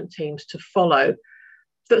engagement teams to follow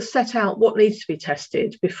that set out what needs to be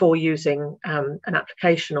tested before using an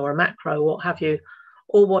application or a macro, what have you,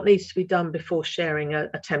 or what needs to be done before sharing a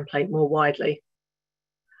template more widely.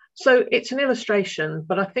 So it's an illustration,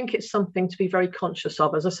 but I think it's something to be very conscious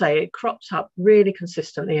of. As I say, it crops up really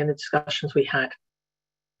consistently in the discussions we had.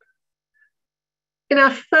 In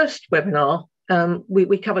our first webinar,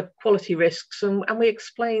 we covered quality risks, and we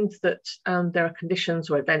explained that there are conditions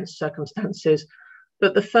or events, circumstances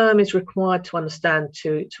that the firm is required to understand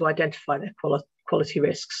to identify their quality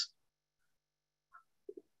risks.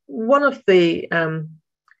 One of the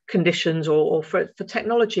conditions, or for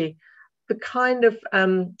technology, the kind of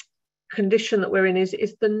condition that we're in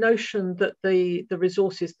is the notion that the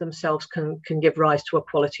resources themselves can give rise to a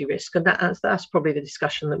quality risk, and that's probably the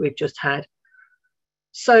discussion that we've just had.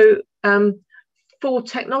 So for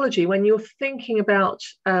technology, when you're thinking about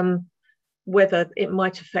whether it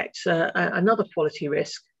might affect another quality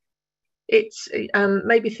risk, it's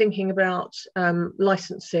maybe thinking about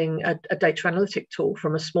licensing a data analytic tool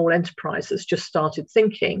from a small enterprise that's just started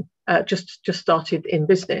just started in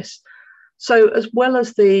business. So as well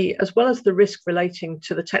as the risk relating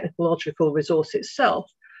to the technological resource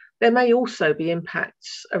itself, there may also be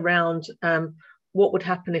impacts around what would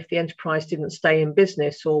happen if the enterprise didn't stay in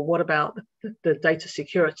business, or what about the data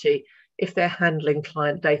security if they're handling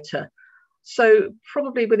client data. So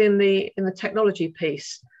probably within the technology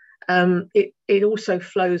piece, it also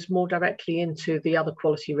flows more directly into the other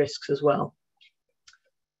quality risks as well.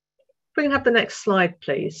 If we can have the next slide,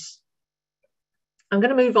 please. I'm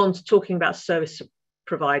going to move on to talking about service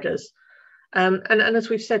providers. And as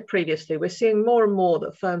we've said previously, we're seeing more and more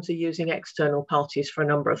that firms are using external parties for a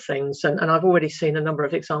number of things. And I've already seen a number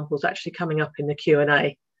of examples actually coming up in the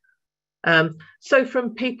Q&A. So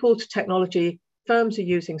from people to technology, firms are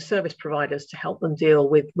using service providers to help them deal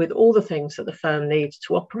with all the things that the firm needs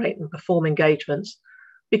to operate and perform engagements,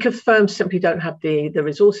 because firms simply don't have the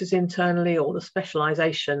resources internally or the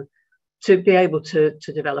specialization to be able to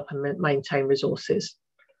develop and maintain resources.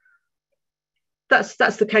 That's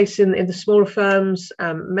the case in the smaller firms.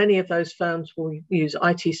 Many of those firms will use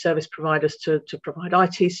IT service providers to provide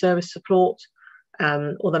IT service support,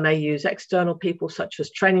 or they may use external people such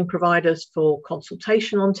as training providers for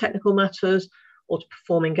consultation on technical matters, or to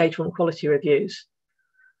perform engagement quality reviews.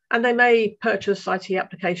 And they may purchase IT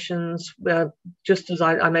applications, just as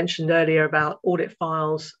I mentioned earlier about audit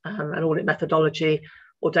files and audit methodology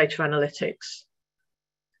or data analytics.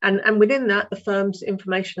 And within that, the firm's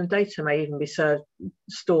information and data may even be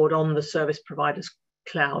stored on the service provider's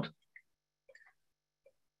cloud.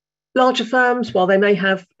 Larger firms, while they may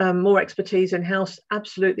have more expertise in-house,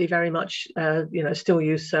 absolutely very much still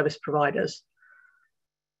use service providers.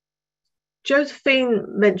 Josephine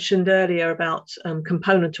mentioned earlier about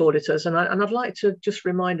component auditors, and I'd like to just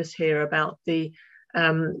remind us here about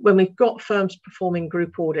when we've got firms performing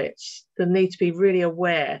group audits, the need to be really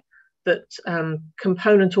aware that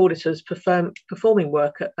component auditors performing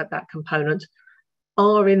work at that component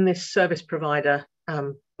are in this service provider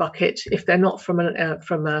bucket if they're not from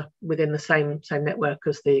within the same network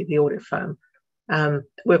as the audit firm.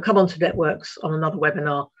 We'll come on to networks on another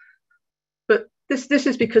webinar, but this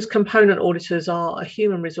is because component auditors are a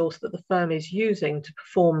human resource that the firm is using to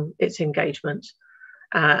perform its engagement.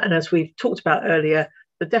 And as we've talked about earlier,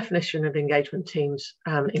 the definition of engagement teams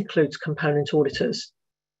includes component auditors.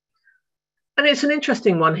 And it's an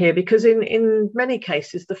interesting one here because in many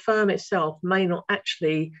cases, the firm itself may not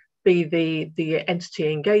actually be the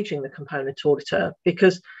entity engaging the component auditor,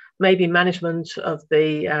 because maybe management of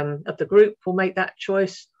the group will make that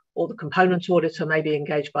choice, or the component auditor may be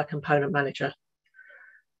engaged by component manager.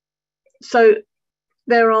 So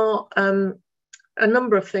there are a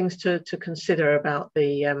number of things to consider about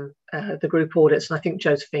the group audits, and I think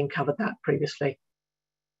Josephine covered that previously.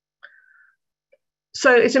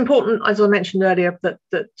 So it's important, as I mentioned earlier,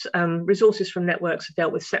 that resources from networks are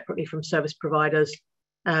dealt with separately from service providers.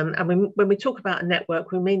 And when we talk about a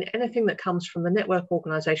network, we mean anything that comes from the network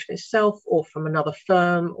organisation itself, or from another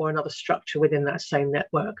firm or another structure within that same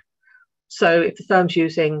network. So if the firm's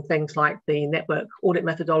using things like the network audit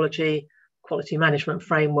methodology, quality management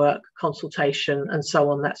framework, consultation, and so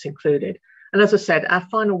on, that's included. And as I said, our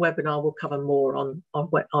final webinar will cover more on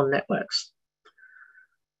networks.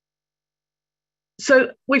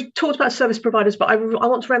 So we've talked about service providers, but I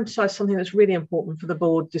want to emphasise something that's really important for the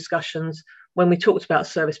board discussions when we talked about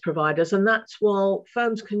service providers, and that's while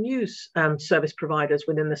firms can use service providers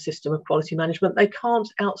within the system of quality management, they can't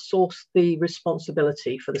outsource the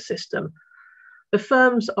responsibility for the system. The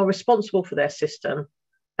firms are responsible for their system,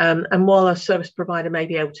 and while a service provider may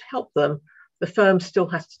be able to help them, the firm still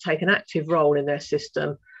has to take an active role in their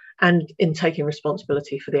system and in taking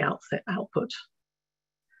responsibility for the output.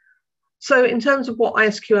 So in terms of what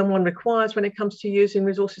ISQM 1 requires when it comes to using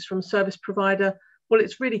resources from a service provider, well,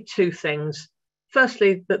 it's really two things.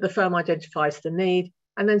 Firstly, that the firm identifies the need,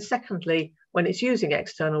 and then secondly, when it's using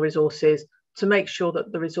external resources, to make sure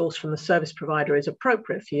that the resource from the service provider is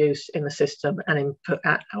appropriate for use in the system and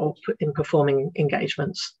in performing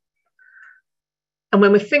engagements. And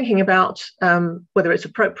when we're thinking about whether it's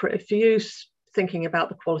appropriate for use, thinking about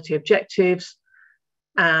the quality objectives,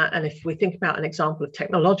 and if we think about an example of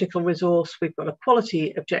technological resource, we've got a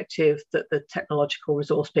quality objective that the technological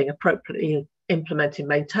resource being appropriately implemented,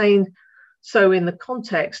 maintained. So in the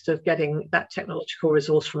context of getting that technological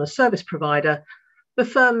resource from a service provider, the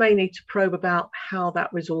firm may need to probe about how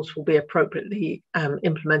that resource will be appropriately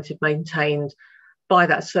implemented, maintained by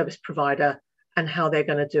that service provider, and how they're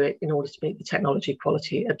going to do it in order to meet the technology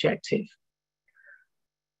quality objective.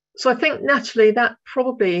 So I think, Natalie, that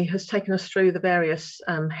probably has taken us through the various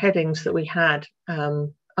headings that we had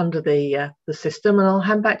under the system, and I'll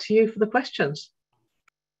hand back to you for the questions.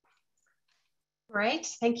 Great,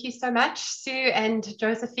 thank you so much, Sue and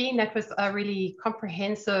Josephine. That was a really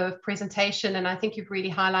comprehensive presentation, and I think you've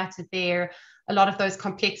really highlighted there a lot of those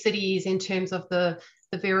complexities in terms of the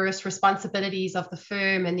various responsibilities of the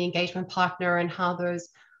firm and the engagement partner and how those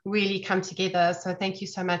really come together. So thank you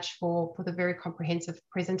so much for the very comprehensive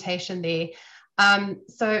presentation there.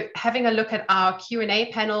 So having a look at our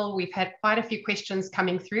Q&A panel, we've had quite a few questions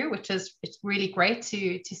coming through, which is it's really great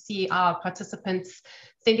to see our participants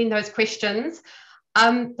sending those questions.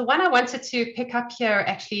 The one I wanted to pick up here,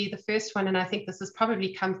 actually the first one, and I think this has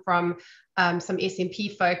probably come from some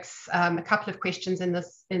SMP folks, a couple of questions in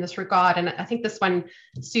this regard, and I think this one,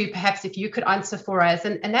 Sue, perhaps if you could answer for us,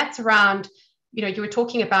 and that's around, you know, you were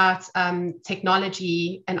talking about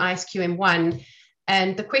technology and ISQM1,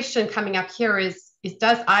 and the question coming up here is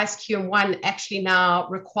does ISQM1 actually now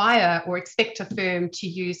require or expect a firm to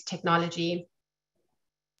use technology?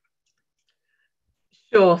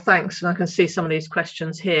 Sure, thanks. And I can see some of these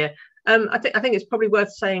questions here. I think it's probably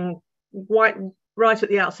worth saying right at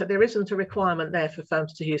the outset, there isn't a requirement there for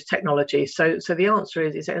firms to use technology. So the answer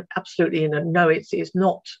is absolutely no, it's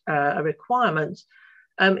not a requirement.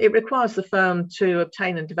 It requires the firm to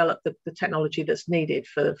obtain and develop the technology that's needed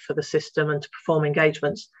for the system and to perform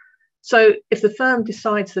engagements. So if the firm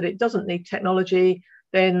decides that it doesn't need technology,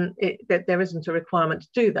 then there isn't a requirement to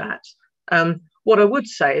do that. What I would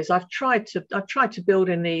say is I've tried to build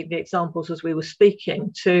in the examples as we were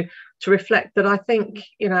speaking to reflect that I think,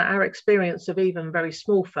 you know, our experience of even very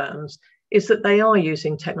small firms is that they are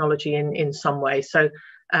using technology in some way. So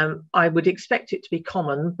I would expect it to be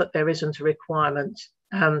common, but there isn't a requirement.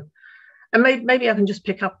 And maybe I can just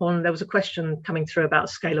pick up on, there was a question coming through about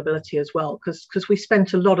scalability as well, because we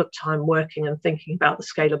spent a lot of time working and thinking about the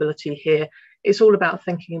scalability here. It's all about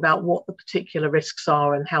thinking about what the particular risks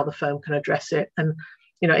are and how the firm can address it. And,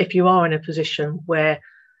 you know, if you are in a position where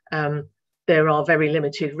there are very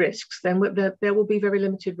limited risks, then there will be very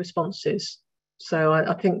limited responses. So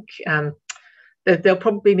I think there'll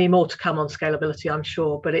probably be more to come on scalability, I'm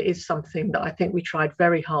sure, but it is something that I think we tried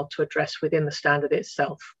very hard to address within the standard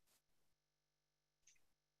itself.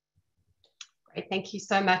 Great, thank you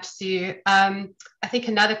so much, Sue. I think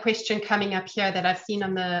another question coming up here that I've seen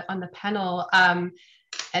on the panel, and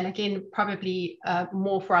again, probably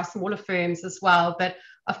more for our smaller firms as well, but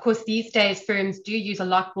of course, these days firms do use a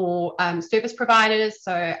lot more service providers.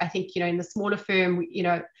 So I think, you know, in the smaller firm, you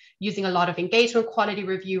know, using a lot of engagement quality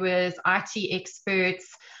reviewers, IT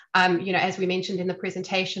experts, you know, as we mentioned in the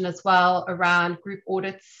presentation as well, around group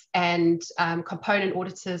audits and component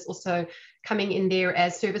auditors also coming in there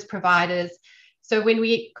as service providers. So when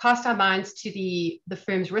we cast our minds to the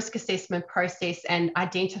firm's risk assessment process and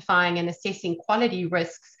identifying and assessing quality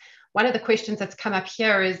risks, one of the questions that's come up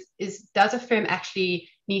here is does a firm actually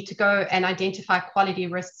need to go and identify quality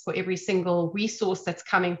risks for every single resource that's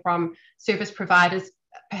coming from service providers?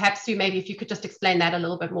 Perhaps, Sue, maybe if you could just explain that a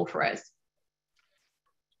little bit more for us.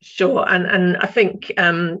 Sure, and I think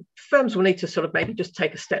firms will need to sort of maybe just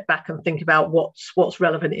take a step back and think about what's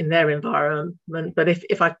relevant in their environment. But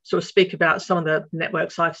if I sort of speak about some of the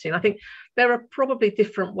networks I've seen, I think there are probably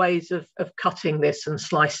different ways of cutting this and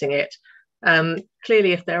slicing it.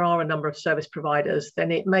 Clearly, if there are a number of service providers,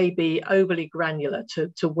 then it may be overly granular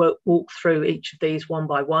to walk through each of these one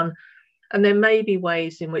by one. And there may be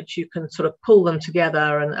ways in which you can sort of pull them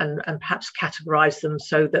together and perhaps categorize them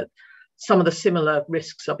so that some of the similar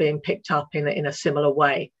risks are being picked up in a similar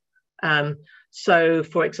way. So,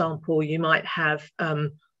 for example, you might have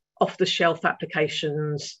off-the-shelf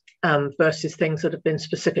applications versus things that have been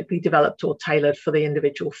specifically developed or tailored for the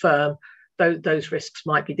individual firm. Those risks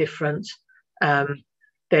might be different.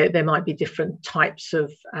 There might be different types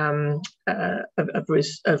of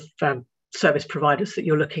service providers that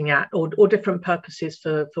you're looking at, or different purposes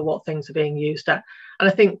for what things are being used at. And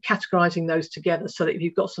I think categorizing those together so that if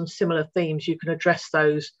you've got some similar themes, you can address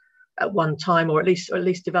those at one time, or at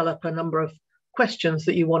least develop a number of questions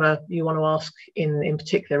that you want to ask in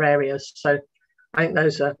particular areas. So I think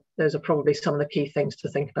those are probably some of the key things to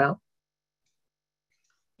think about.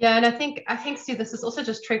 Yeah, and I think Sue, this is also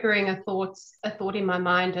just triggering a thought in my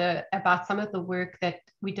mind about some of the work that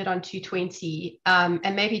we did on 220.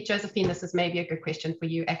 And maybe Josephine, this is maybe a good question for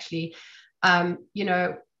you actually. You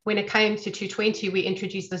know, when it came to 220, we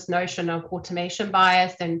introduced this notion of automation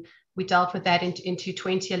bias, and we dealt with that in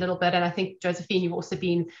 220 a little bit. And I think, Josephine, you've also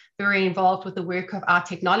been very involved with the work of our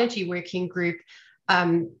technology working group.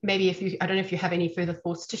 Maybe I don't know if you have any further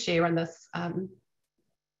thoughts to share on this.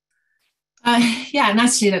 Yeah,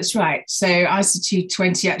 Natalie, that's right. So ISO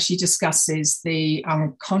 220 actually discusses the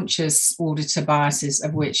unconscious auditor biases,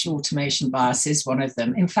 of which automation bias is one of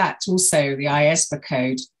them. In fact, also the IAASB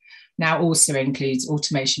code now also includes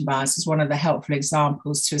automation bias as one of the helpful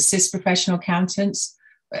examples to assist professional accountants,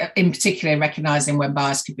 in particular in recognising when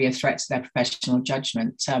bias could be a threat to their professional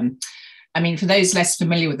judgment. I mean, for those less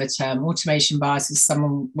familiar with the term, automation bias is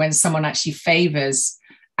when someone actually favours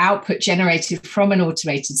output generated from an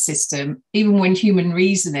automated system, even when human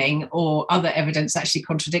reasoning or other evidence actually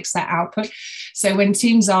contradicts that output. So when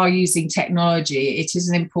teams are using technology, it is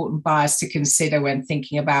an important bias to consider when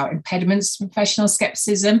thinking about impediments to professional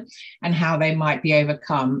skepticism and how they might be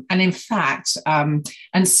overcome. And in fact, and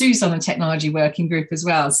Sue's on the technology working group as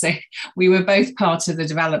well. So we were both part of the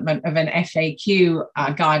development of an FAQ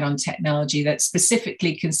guide on technology that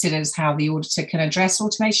specifically considers how the auditor can address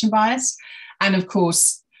automation bias. And of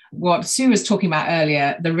course, what Sue was talking about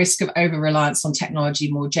earlier, the risk of over-reliance on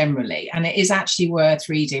technology more generally. And it is actually worth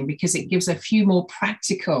reading because it gives a few more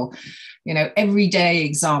practical, everyday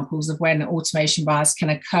examples of when automation bias can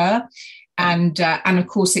occur. And of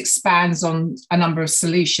course, expands on a number of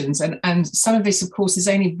solutions. And some of this, of course, is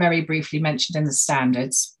only very briefly mentioned in the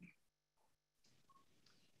standards.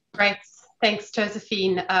 Great. Thanks,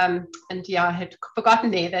 Josephine. And yeah, I had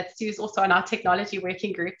forgotten there that Sue's also on our technology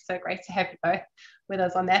working group. So great to have you both with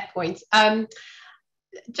us on that point.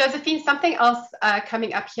 Josephine, something else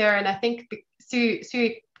coming up here, and I think Sue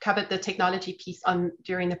covered the technology piece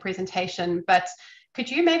during the presentation, but could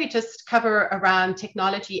you maybe just cover around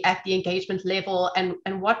technology at the engagement level,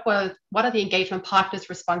 and what are the engagement partners'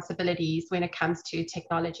 responsibilities when it comes to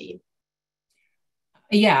technology?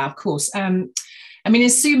 Yeah, of course. I mean,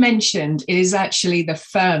 as Sue mentioned, it is actually the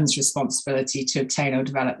firm's responsibility to obtain or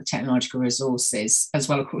develop the technological resources, as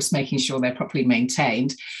well, of course, making sure they're properly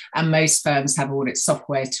maintained. And most firms have audit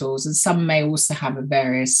software tools, and some may also have a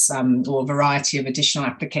variety of additional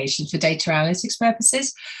applications for data analytics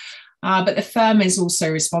purposes. But the firm is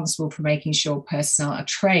also responsible for making sure personnel are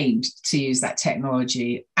trained to use that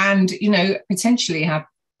technology and, potentially have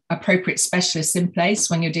appropriate specialists in place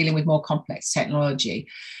when you're dealing with more complex technology.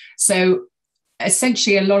 So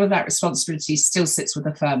essentially, a lot of that responsibility still sits with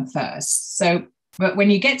the firm first. But when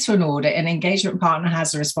you get to an audit, an engagement partner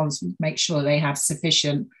has a responsibility to make sure they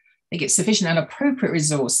get sufficient and appropriate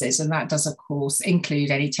resources. And that does, of course, include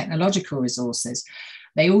any technological resources.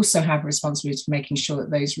 They also have a responsibility for making sure that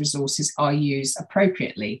those resources are used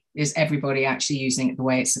appropriately. Is everybody actually using it the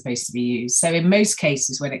way it's supposed to be used? So in most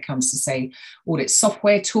cases, when it comes to, say, audit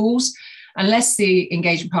software tools, unless the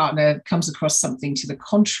engagement partner comes across something to the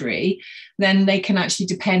contrary, then they can actually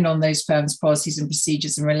depend on those firms' policies and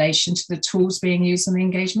procedures in relation to the tools being used in the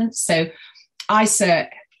engagement. So ISO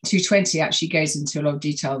 220 actually goes into a lot of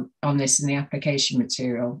detail on this in the application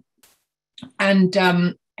material.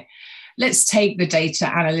 And let's take the data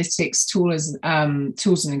analytics tool as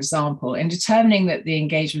tools an example. In determining that the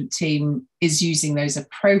engagement team is using those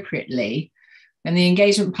appropriately, and the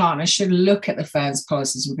engagement partner should look at the firm's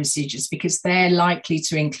policies and procedures because they're likely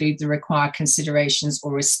to include the required considerations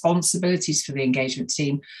or responsibilities for the engagement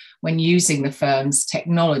team when using the firm's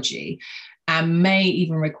technology, and may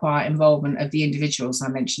even require involvement of the individuals I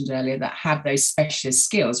mentioned earlier that have those specialist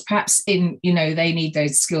skills. Perhaps they need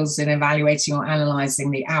those skills in evaluating or analysing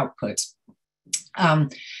the output.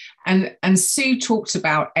 And Sue talked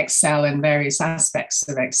about Excel and various aspects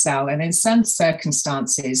of Excel. And in some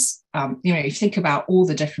circumstances, if you think about all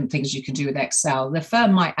the different things you can do with Excel, the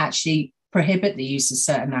firm might actually prohibit the use of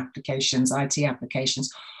certain applications, IT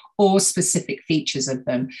applications, or specific features of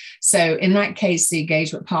them. So in that case, the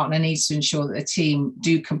engagement partner needs to ensure that the team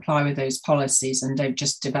do comply with those policies and don't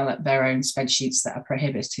just develop their own spreadsheets that are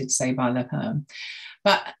prohibited, say, by the firm.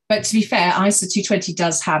 But to be fair, ISO 220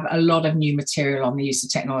 does have a lot of new material on the use of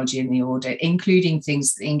technology in the audit, including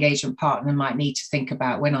things that the engagement partner might need to think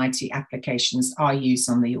about when IT applications are used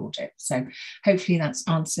on the audit. So hopefully that's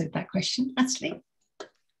answered that question, Natalie.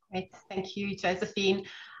 Great, thank you, Josephine.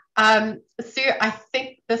 Sue, I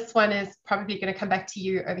think this one is probably going to come back to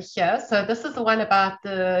you over here. So this is the one about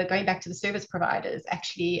going back to the service providers,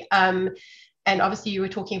 actually. And obviously you were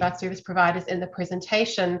talking about service providers in the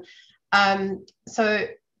presentation. So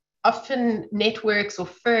often networks or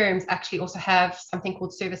firms actually also have something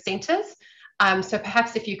called service centers. So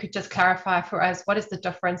perhaps if you could just clarify for us, what is the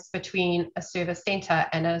difference between a service center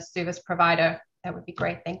and a service provider? That would be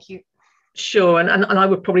great. Thank you. Sure, and I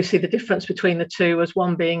would probably see the difference between the two as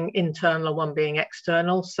one being internal and one being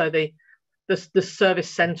external. So the service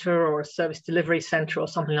center or a service delivery center or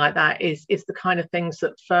something like that is the kind of things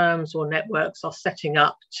that firms or networks are setting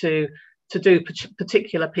up to do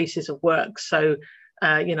particular pieces of work. So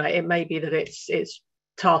it may be that it's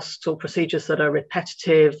tasks or procedures that are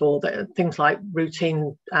repetitive, or things like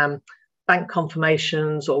routine bank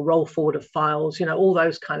confirmations or roll forward of files, all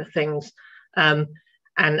those kind of things. And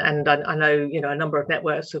I know, a number of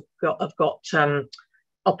networks have got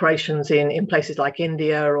operations in places like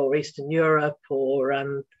India or Eastern Europe,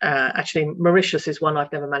 or actually Mauritius is one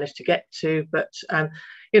I've never managed to get to, but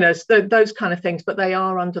those kind of things. But they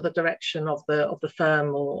are under the direction of the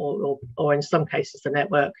firm or in some cases the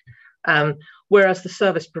network. Whereas the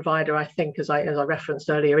service provider, I think, as I referenced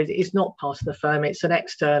earlier, is not part of the firm. It's an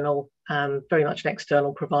external, very much an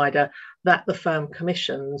external provider that the firm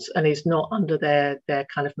commissions and is not under their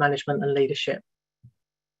kind of management and leadership.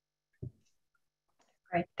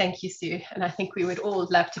 Great, thank you, Sue. And I think we would all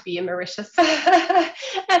love to be in Mauritius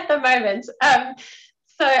at the moment.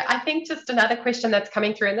 So I think just another question that's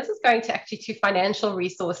coming through, and this is going to actually to financial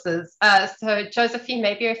resources. So Josephine,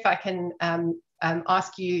 maybe if I can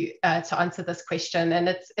ask you to answer this question. And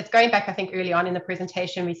it's going back, I think, early on in the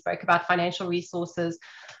presentation, we spoke about financial resources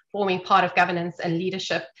forming part of governance and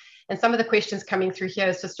leadership. And some of the questions coming through here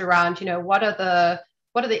is just around, what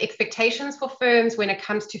are the expectations for firms when it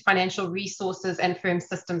comes to financial resources and firm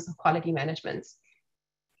systems of quality management?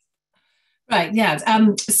 Right, yeah.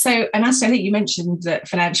 So, and Astrid, I think you mentioned that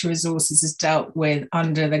financial resources is dealt with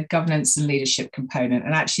under the governance and leadership component.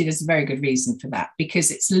 And actually, there's a very good reason for that,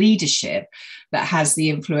 because it's leadership that has the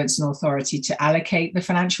influence and authority to allocate the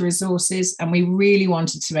financial resources. And we really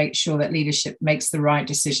wanted to make sure that leadership makes the right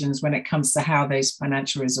decisions when it comes to how those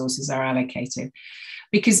financial resources are allocated.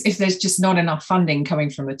 Because if there's just not enough funding coming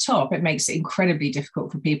from the top, it makes it incredibly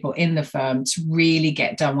difficult for people in the firm to really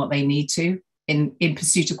get done what they need to in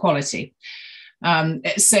pursuit of quality.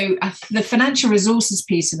 So the financial resources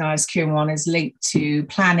piece in ISQM1 is linked to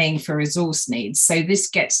planning for resource needs. So this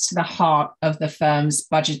gets to the heart of the firm's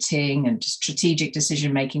budgeting and strategic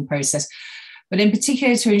decision-making process, but in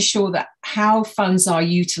particular to ensure that how funds are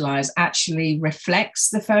utilised actually reflects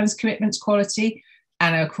the firm's commitment to quality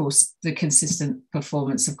and, of course, the consistent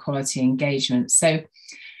performance of quality engagement. So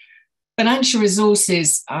financial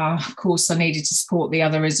resources, of course, are needed to support the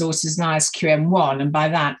other resources in ISQM1. And by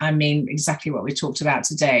that, I mean exactly what we talked about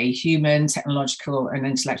today: human, technological, and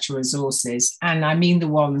intellectual resources. And I mean the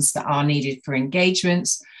ones that are needed for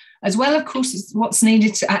engagements, as well, of course, as what's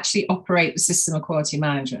needed to actually operate the system of quality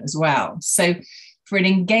management as well. So for an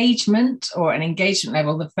engagement or an engagement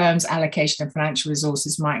level, the firm's allocation of financial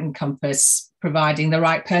resources might encompass providing the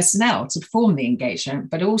right personnel to perform the engagement,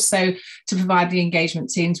 but also to provide the engagement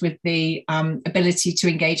teams with the ability to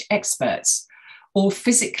engage experts or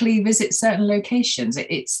physically visit certain locations.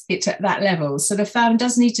 It's at that level. So the firm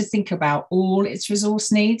does need to think about all its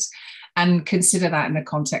resource needs and consider that in the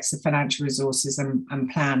context of financial resources and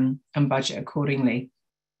plan and budget accordingly.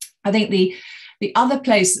 I think the other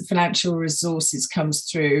place that financial resources comes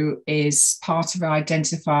through is part of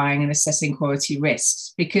identifying and assessing quality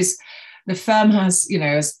risks, because the firm has,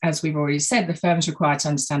 as we've already said, the firm's required to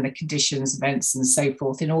understand the conditions, events, and so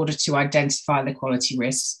forth in order to identify the quality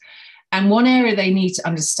risks. And one area they need to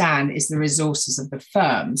understand is the resources of the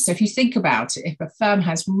firm. So if you think about it, if a firm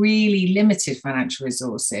has really limited financial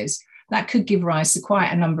resources, that could give rise to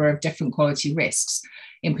quite a number of different quality risks,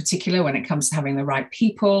 in particular when it comes to having the right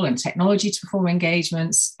people and technology to perform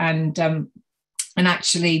engagements and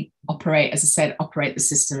actually operate, as I said, operate the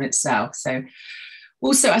system itself. So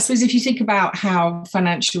Also, I suppose if you think about how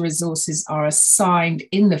financial resources are assigned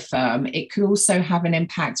in the firm, it could also have an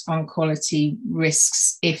impact on quality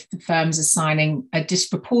risks if the firm's assigning a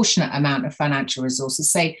disproportionate amount of financial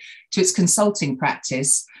resources, say, to its consulting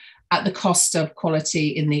practice at the cost of quality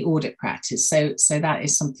in the audit practice. So that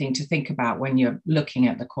is something to think about when you're looking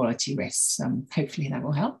at the quality risks. Hopefully that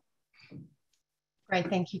will help. Great,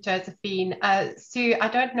 thank you, Josephine. Sue, I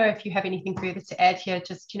don't know if you have anything further to add here,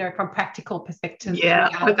 just from practical perspective. Yeah,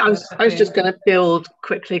 I was just going to build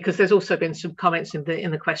quickly, because there's also been some comments in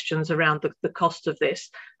the questions around the cost of this.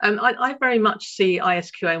 I very much see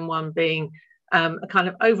ISQM 1 being a kind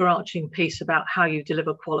of overarching piece about how you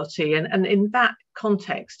deliver quality, and in that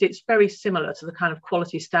context, it's very similar to the kind of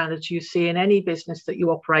quality standards you see in any business that you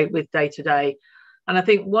operate with day to day. And I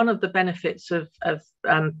think one of the benefits of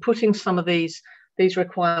putting some of these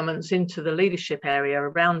requirements into the leadership area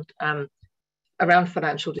around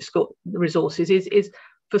financial resources is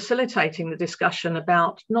facilitating the discussion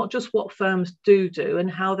about not just what firms do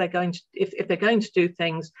and how they're going to, if they're going to do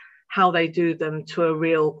things, how they do them to a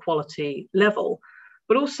real quality level,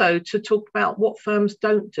 but also to talk about what firms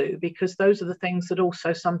don't do, because those are the things that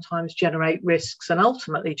also sometimes generate risks and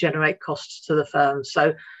ultimately generate costs to the firm.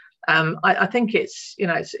 So I think it's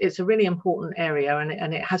a really important area,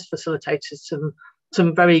 and it has facilitated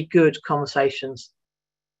some very good conversations.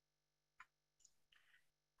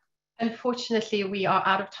 Unfortunately, we are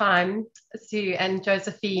out of time, Sue and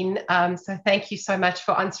Josephine. So thank you so much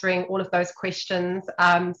for answering all of those questions.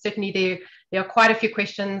 Certainly, there are quite a few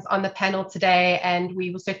questions on the panel today, and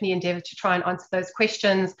we will certainly endeavour to try and answer those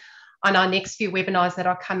questions on our next few webinars that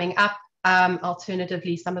are coming up.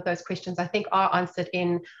 Alternatively, some of those questions I think are answered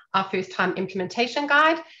in our first-time implementation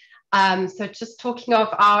guide. So just talking of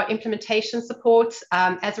our implementation support,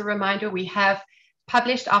 as a reminder, we have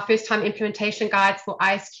published our first-time implementation guides for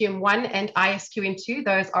ISQM 1 and ISQM 2.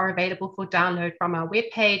 Those are available for download from our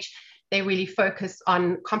webpage. They really focus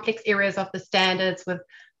on complex areas of the standards with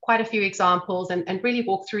quite a few examples and really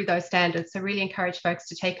walk through those standards. So really encourage folks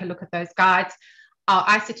to take a look at those guides. Our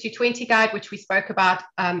ISA 220 guide, which we spoke about,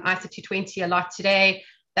 ISA 220 a lot today,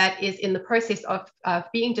 that is in the process of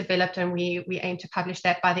being developed, and we aim to publish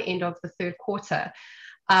that by the end of the third quarter.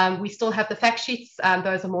 We still have the fact sheets.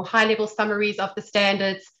 Those are more high-level summaries of the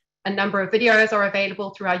standards. A number of videos are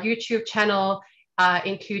available through our YouTube channel,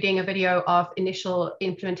 including a video of initial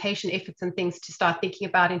implementation efforts and things to start thinking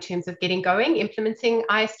about in terms of getting going, implementing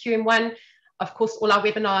ISQM 1. Of course, all our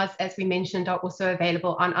webinars, as we mentioned, are also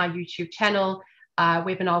available on our YouTube channel.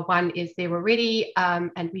 Webinar 1 is there already,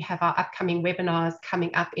 and we have our upcoming webinars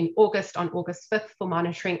coming up in August, on August 5th for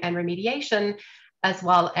monitoring and remediation, as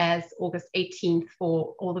well as August 18th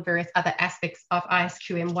for all the various other aspects of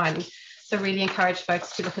ISQM 1. So really encourage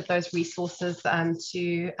folks to look at those resources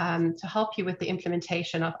to help you with the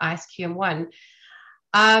implementation of ISQM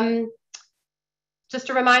 1. Just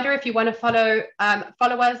a reminder, if you want to follow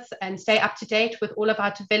us and stay up to date with all of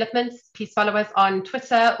our developments, please follow us on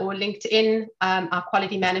Twitter or LinkedIn. Our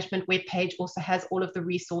quality management webpage also has all of the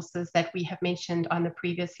resources that we have mentioned on the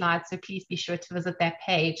previous slide, so please be sure to visit that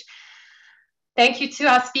page. Thank you to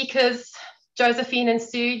our speakers, Josephine and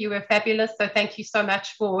Sue. You were fabulous, so thank you so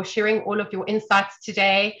much for sharing all of your insights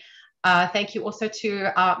today. Thank you also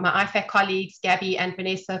to my IFAC colleagues, Gabby and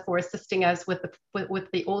Vanessa, for assisting us with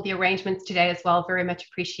all the arrangements today as well. Very much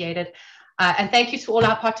appreciated. And thank you to all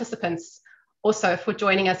our participants also for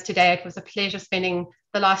joining us today. It was a pleasure spending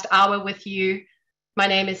the last hour with you. My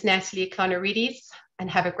name is Natalie Klonaridis, and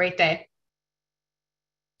have a great day.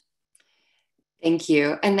 Thank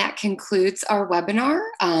you. And that concludes our webinar.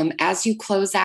 As you close out,